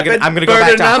 I'm actually Tepid? I'm gonna go back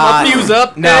Burning to on the hot. fuse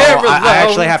up No, there, I below.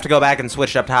 actually have to go back and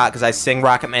switch it up to hot because I sing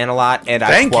Rocket Man a lot and I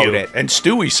Thank quote you. it. And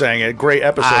Stewie sang it. Great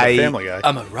episode of Family Guy.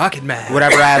 I'm a rocket man.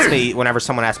 Whenever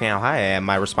someone asks me how high I am,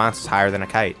 my response is higher than a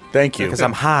kite. Thank you. Because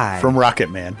I'm high From Rocket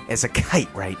Man. as a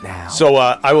kite right now. So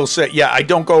I will say, yeah, I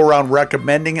don't go around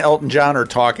recommending Elton John or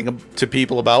talking to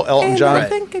people about Elton John.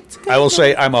 I will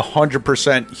say I'm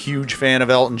 100% huge fan of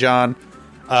Elton John.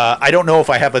 I don't know if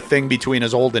I have a thing between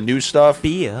his old and new stuff.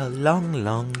 Be a long,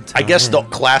 long time. I guess the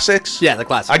classics. Yeah, the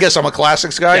classics. I guess I'm a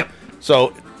classics guy. Yep.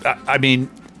 So, I mean,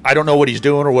 I don't know what he's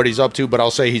doing or what he's up to, but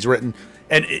I'll say he's written.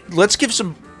 And let's give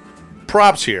some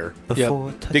props here.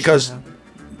 Before touching Because down.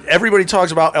 everybody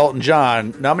talks about Elton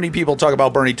John. Not many people talk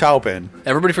about Bernie Taupin.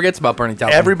 Everybody forgets about Bernie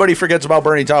Taupin. Everybody forgets about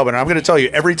Bernie Taupin. And I'm going to tell you,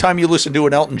 every time you listen to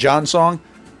an Elton John song,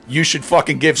 you should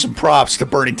fucking give some props to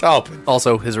Bernie Taupin.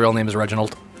 Also, his real name is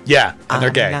Reginald. Yeah, and they're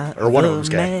I'm gay. not Or one of the them's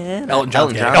gay. man. Elton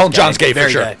John's gay. Elton John's gay for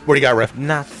Very sure. gay. What do you got, Riff?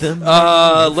 Not the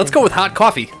Let's go with hot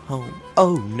coffee.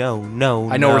 Oh no, no.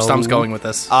 I know where no. Stum's going with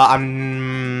this.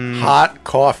 I'm Hot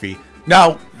coffee.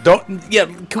 Now, don't. Yeah,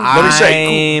 can, Let me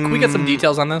say, can we get some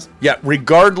details on this? Yeah,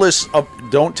 regardless of,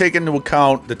 don't take into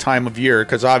account the time of year,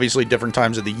 because obviously different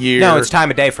times of the year. No, it's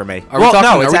time of day for me. Are we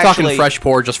talking fresh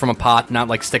pour just from a pot, not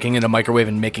like sticking in a microwave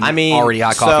and making already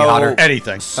hot coffee hotter?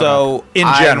 Anything. So in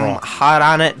general, I'm hot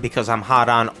on it because I'm hot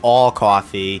on all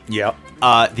coffee. Yep.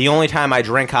 The only time I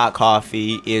drink hot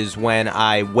coffee is when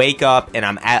I wake up and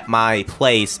I'm at my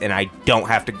place and I don't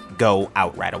have to go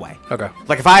out right away. Okay.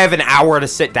 Like if I have an hour to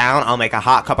sit down, I'll make a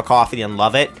hot cup of coffee and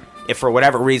love it. If for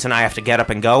whatever reason I have to get up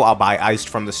and go, I'll buy iced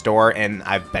from the store, and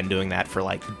I've been doing that for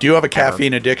like. Do you have a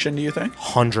caffeine addiction, do you think?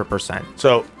 100%.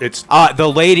 So it's.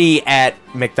 The lady at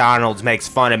McDonald's makes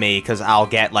fun of me because I'll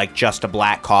get like just a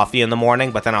black coffee in the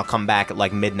morning, but then I'll come back at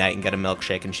like midnight and get a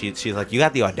milkshake, and she's like, "You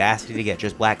got the audacity to get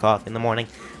just black coffee in the morning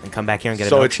and come back here and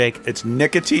get a milkshake?" It's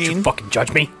nicotine. Did you fucking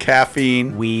judge me?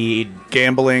 Caffeine. Weed.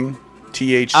 Gambling.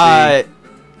 THC.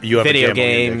 You have video a gambling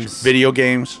games. addiction. Video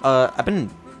games. I've been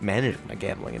managing my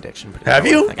gambling addiction. Have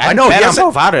you? I know. Yes.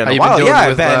 I've out in How a you while. been doing Yeah,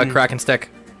 with I've been. crack and stick?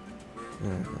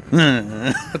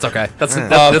 That's okay.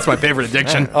 That's my favorite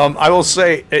addiction. I will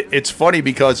say it's funny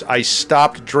because I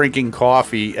stopped drinking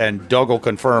coffee, and Doug will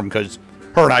confirm because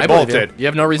her and I both believe you. did. You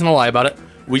have no reason to lie about it.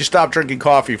 We stopped drinking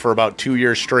coffee for about 2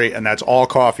 years straight, and that's all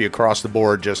coffee across the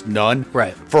board, just none.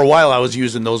 Right. For a while, I was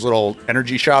using those little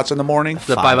energy shots in the morning.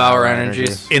 The 5-hour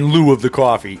energies. In lieu of the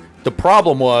coffee. The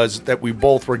problem was that we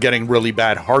both were getting really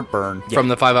bad heartburn. From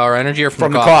the 5-hour energy or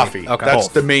From the the coffee? coffee. Okay. That's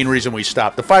the main reason we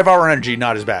stopped. The 5-hour energy,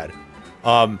 not as bad.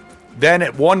 Then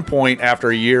at one point, after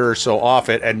a year or so off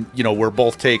it, and, we're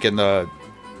both taking the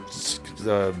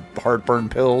heartburn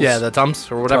pills. Yeah, the Tums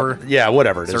or whatever. Yeah,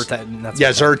 whatever it is. Zyrtec.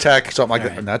 Zyrtec, something like All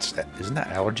that. right. And isn't that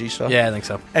allergy stuff? Yeah, I think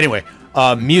so. Anyway, I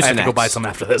have to Mucinex. go buy some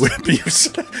after this.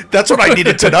 That's what I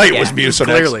needed tonight was Yeah, Mucinex.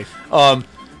 clearly.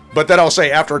 But then I'll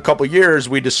say after a couple years,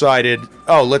 we decided,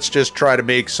 let's just try to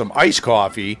make some iced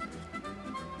coffee.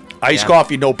 Iced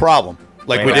coffee, no problem.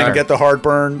 Like Way we didn't better. get the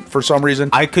heartburn for some reason.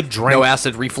 I could drink No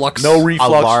acid reflux. No a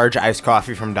reflux. large iced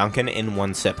coffee from Dunkin' in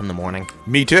one sip in the morning.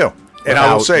 Me too. And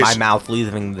I will without say, my mouth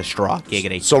leaving the straw.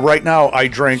 Giggity. so right now I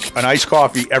drink an iced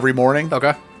coffee every morning.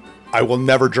 Okay. I will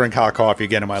never drink hot coffee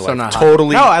again in my life. not hot.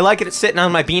 Totally. No, I like it sitting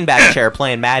on my beanbag chair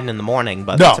playing Madden in the morning,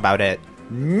 but No. that's about it.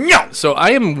 No. So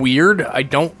I am weird. I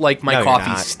don't like my No, you're coffee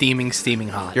not. steaming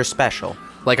hot. You're special.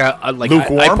 Like I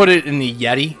Lukewarm? put it in the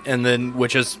Yeti, and then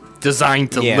which is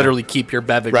designed to Yeah. literally keep your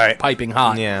beverage Right. piping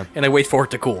hot. Yeah. And I wait for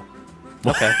it to cool.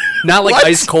 Okay. Not like What?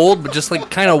 ice cold, but just like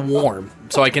kind of warm,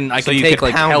 so I can So you take could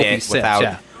like pound healthy it sips. without.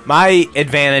 Yeah. My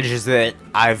advantage is that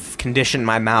I've conditioned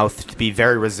my mouth to be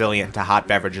very resilient to hot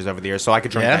beverages over the years, so I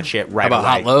could drink Yeah. that shit How right about away.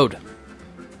 hot load?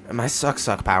 My suck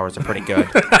powers are pretty good.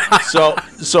 So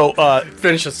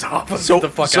Finish us off. Let's So, get the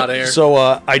fuck so, out of here. so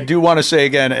I do want to say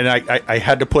again, and I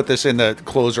had to put this in the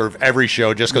closer of every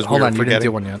show just because we Hold were on, you didn't forgetting.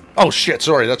 do one yet. Oh shit,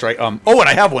 sorry, that's right. And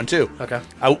I have one too. Okay.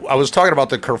 I was talking about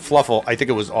the kerfluffle. I think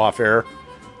it was off air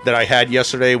that I had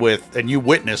yesterday with, and you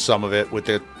witnessed some of it with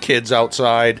the kids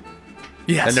outside,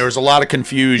 Yes. and there was a lot of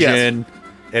confusion.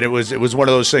 And it was one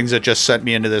of those things that just sent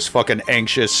me into this fucking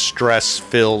anxious,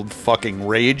 stress-filled fucking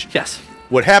rage. Yes.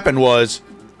 What happened was,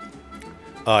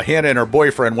 Hannah and her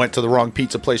boyfriend went to the wrong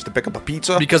pizza place to pick up a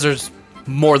pizza. Because there's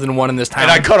more than one in this town.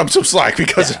 And I cut him some slack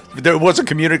because there wasn't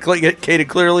communicated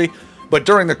clearly. But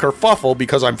during the kerfuffle,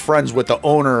 because I'm friends with the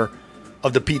owner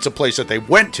of the pizza place that they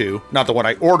went to, not the one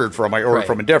I ordered from, I ordered Right.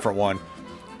 from a different one,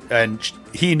 and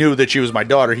he knew that she was my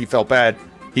daughter. He felt bad.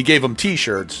 He gave him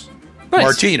T-shirts, Nice.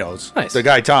 Martinos. Nice. The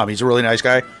guy Tom, he's a really nice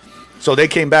guy. So they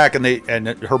came back and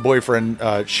her boyfriend,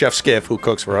 Chef Skiff, who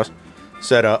cooks for us,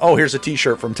 said, "Oh, here's a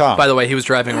T-shirt from Tom." By the way, he was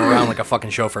driving around like a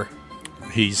fucking chauffeur.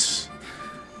 He's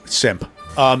simp.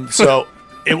 So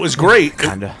it was great.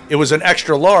 Kinda. It was an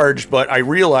extra large, but I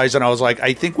realized, and I was like,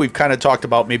 I think we've kind of talked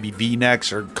about maybe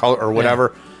V-necks or color or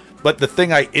whatever. But the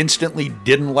thing I instantly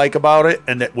didn't like about it,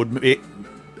 and that would,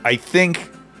 I think,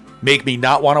 make me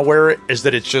not want to wear it, is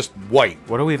that it's just white.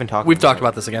 What are we even talking We've about? talked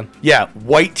about this again. Yeah,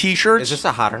 white T-shirts. Is this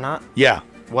a hot or not? Yeah,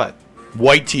 What?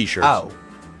 white T-shirts. Oh.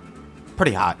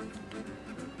 Pretty hot.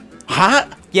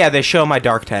 hot? Yeah, they show my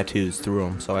dark tattoos through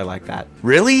them, so I like that.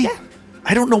 Really? Yeah.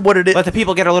 I don't know what it is. Let the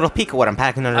people get a little peek of what I'm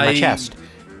packing under my chest.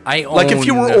 I own, Like if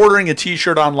you were ordering a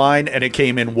T-shirt online and it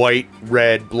came in white,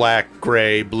 red, black,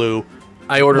 gray, blue.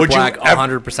 I order would you black ever-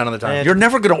 100% of the time. You're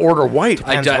never going to order white.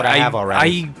 Depends what I have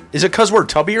already. Is it because we're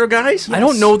tubbier guys? I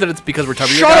don't know that it's because we're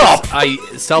tubby. Shut guys. up! I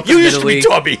You self-admittedly. used to be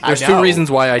tubby. There's I two know.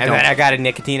 reasons why I and don't. then I got a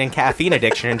nicotine and caffeine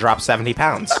addiction and dropped 70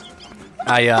 pounds.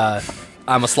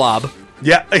 I'm a slob.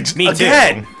 Yeah, Me too.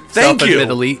 again. Thank you.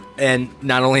 Self-admittedly, and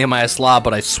not only am I a slob,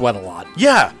 but I sweat a lot.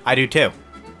 Yeah. I do too.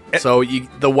 So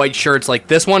the white shirts, like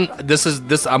this one,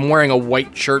 I'm wearing a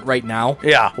white shirt right now.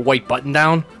 Yeah. A white button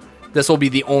down. This will be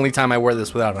the only time I wear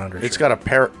this without an undershirt. It's got a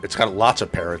parrot. It's got lots of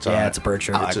parrots on it. Yeah, it's a bird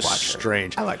shirt. It's just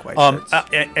strange. I like white shirts.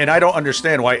 And I don't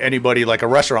understand why anybody like a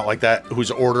restaurant like that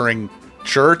who's ordering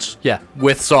shirts,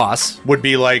 with sauce, would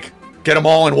be like, get them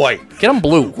all in white. Get them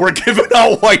blue. We're giving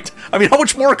out white. I mean, how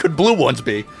much more could blue ones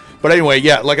be? But anyway,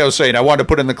 yeah, like I was saying, I wanted to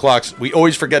put in the clocks. We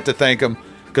always forget to thank him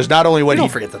because not only when we don't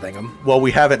forget to thank him. Well,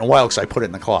 we haven't in a while because I put it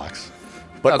in the clocks.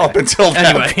 But Okay. up until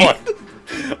that Anyway.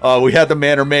 point, we had the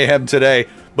Manor Mayhem today.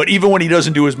 But even when he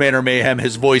doesn't do his Manor Mayhem,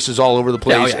 his voice is all over the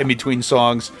place in between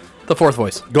songs. The fourth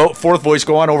voice. Fourth voice.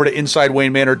 Go on over to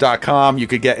InsideWayneManor.com. You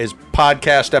could get his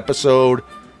podcast episode,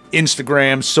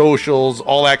 Instagram, socials,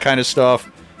 all that kind of stuff.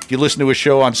 If you listen to his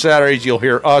show on Saturdays, you'll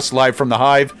hear us live from the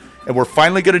Hive. And we're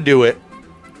finally going to do it.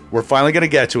 We're finally going to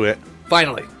get to it.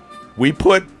 Finally. We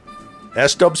put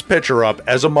S-Dub's picture up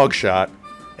as a mugshot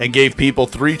and gave people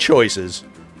 3 choices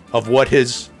of what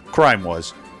his crime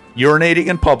was. Urinating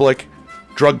in public,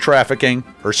 drug trafficking,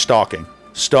 or stalking.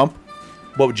 Stump,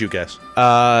 what would you guess?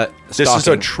 This is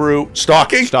a true...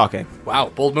 Stalking? Stalking. Wow,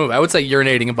 bold move. I would say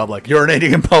urinating in public.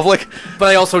 Urinating in public? But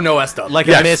I also know S-Dub. Like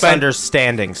a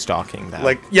misunderstanding stalking, though.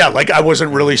 Like I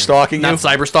wasn't really stalking you. Not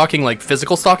cyber stalking, like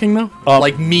physical stalking, though?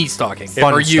 like me stalking.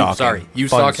 Fun or you, stalking. sorry. You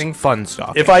Fun- stalking? Fun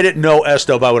stalking. If I didn't know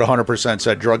S-Dub, I would 100%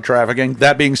 said drug trafficking.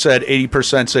 That being said,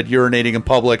 80% said urinating in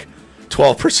public,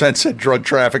 12% said drug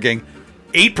trafficking,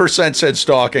 8% said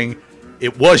stalking.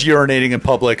 It was urinating in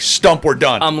public. Stump, we're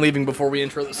done. I'm leaving before we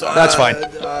intro the song. That's fine.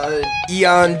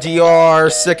 Eon DR,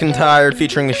 Sick and Tired,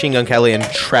 featuring Machine Gun Kelly and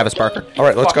Travis Barker. All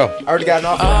right, let's go. I already got an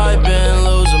offer. I've been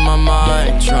losing my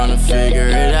mind, trying to figure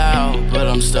it out, but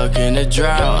I'm stuck in a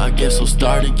drought. I guess I'll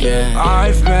start again.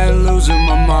 I've been losing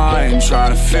my mind,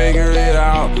 trying to figure it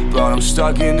out, but I'm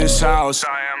stuck in this house. I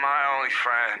am my only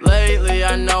friend. Lately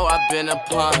I know I've been a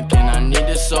punk and I need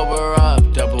to sober up.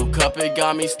 Double cup, it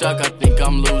got me stuck, I think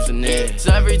I'm losing it. It's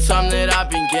every time that I've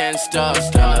been getting stuck,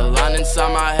 still a line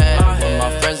inside my head. With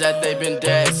my friends that they've been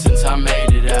dead since I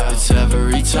made it out. It's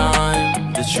every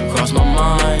time that you cross my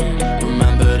mind.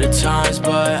 Remember the times,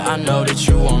 but I know that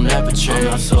you won't ever change.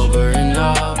 I'm not sobering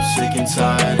up, sick and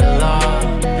tired of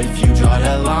love. If you draw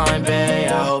that line,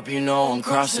 babe, I hope you know I'm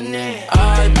crossing it.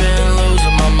 I've been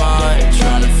losing my mind,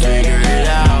 trying to figure it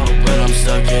out, but I'm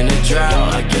stuck in a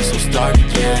drought. I guess I'll start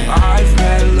again. I've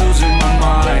been losing my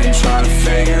mind, trying to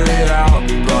figure it out,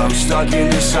 but I'm stuck in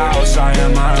this house. I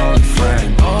am my only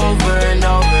friend. Over and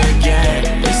over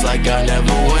again, it's like I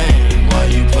never win. Why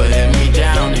you putting me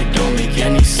down? It don't make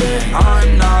any sense.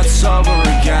 I'm not sober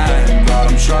again,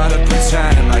 but I'm trying to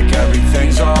pretend like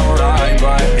everything's alright,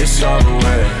 but it's over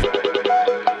with.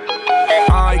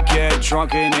 I get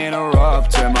drunk and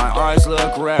interrupt, and my eyes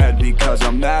look red because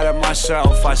I'm mad at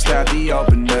myself. I stab the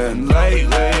open end.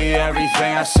 Lately,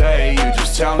 everything I say, you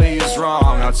just tell me is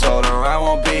wrong. I told her I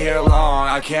won't be here long,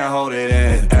 I can't hold it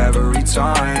in. Every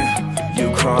time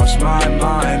you cross my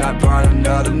mind, I burn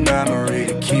another memory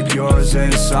to keep yours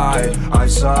inside. I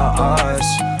saw us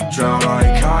drown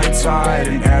like high tide,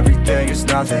 and everything is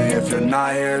nothing if you're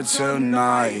not here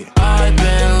tonight. I've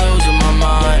been losing my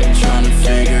mind, trying to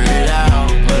figure it out,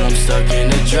 but I'm stuck in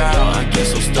a drought. I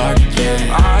guess I'll start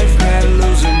again. I've been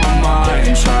losing my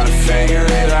mind, trying to figure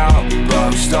it out, but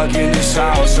I'm stuck in this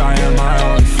house. I am my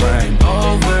only friend.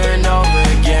 Over and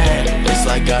over again, it's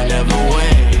like I never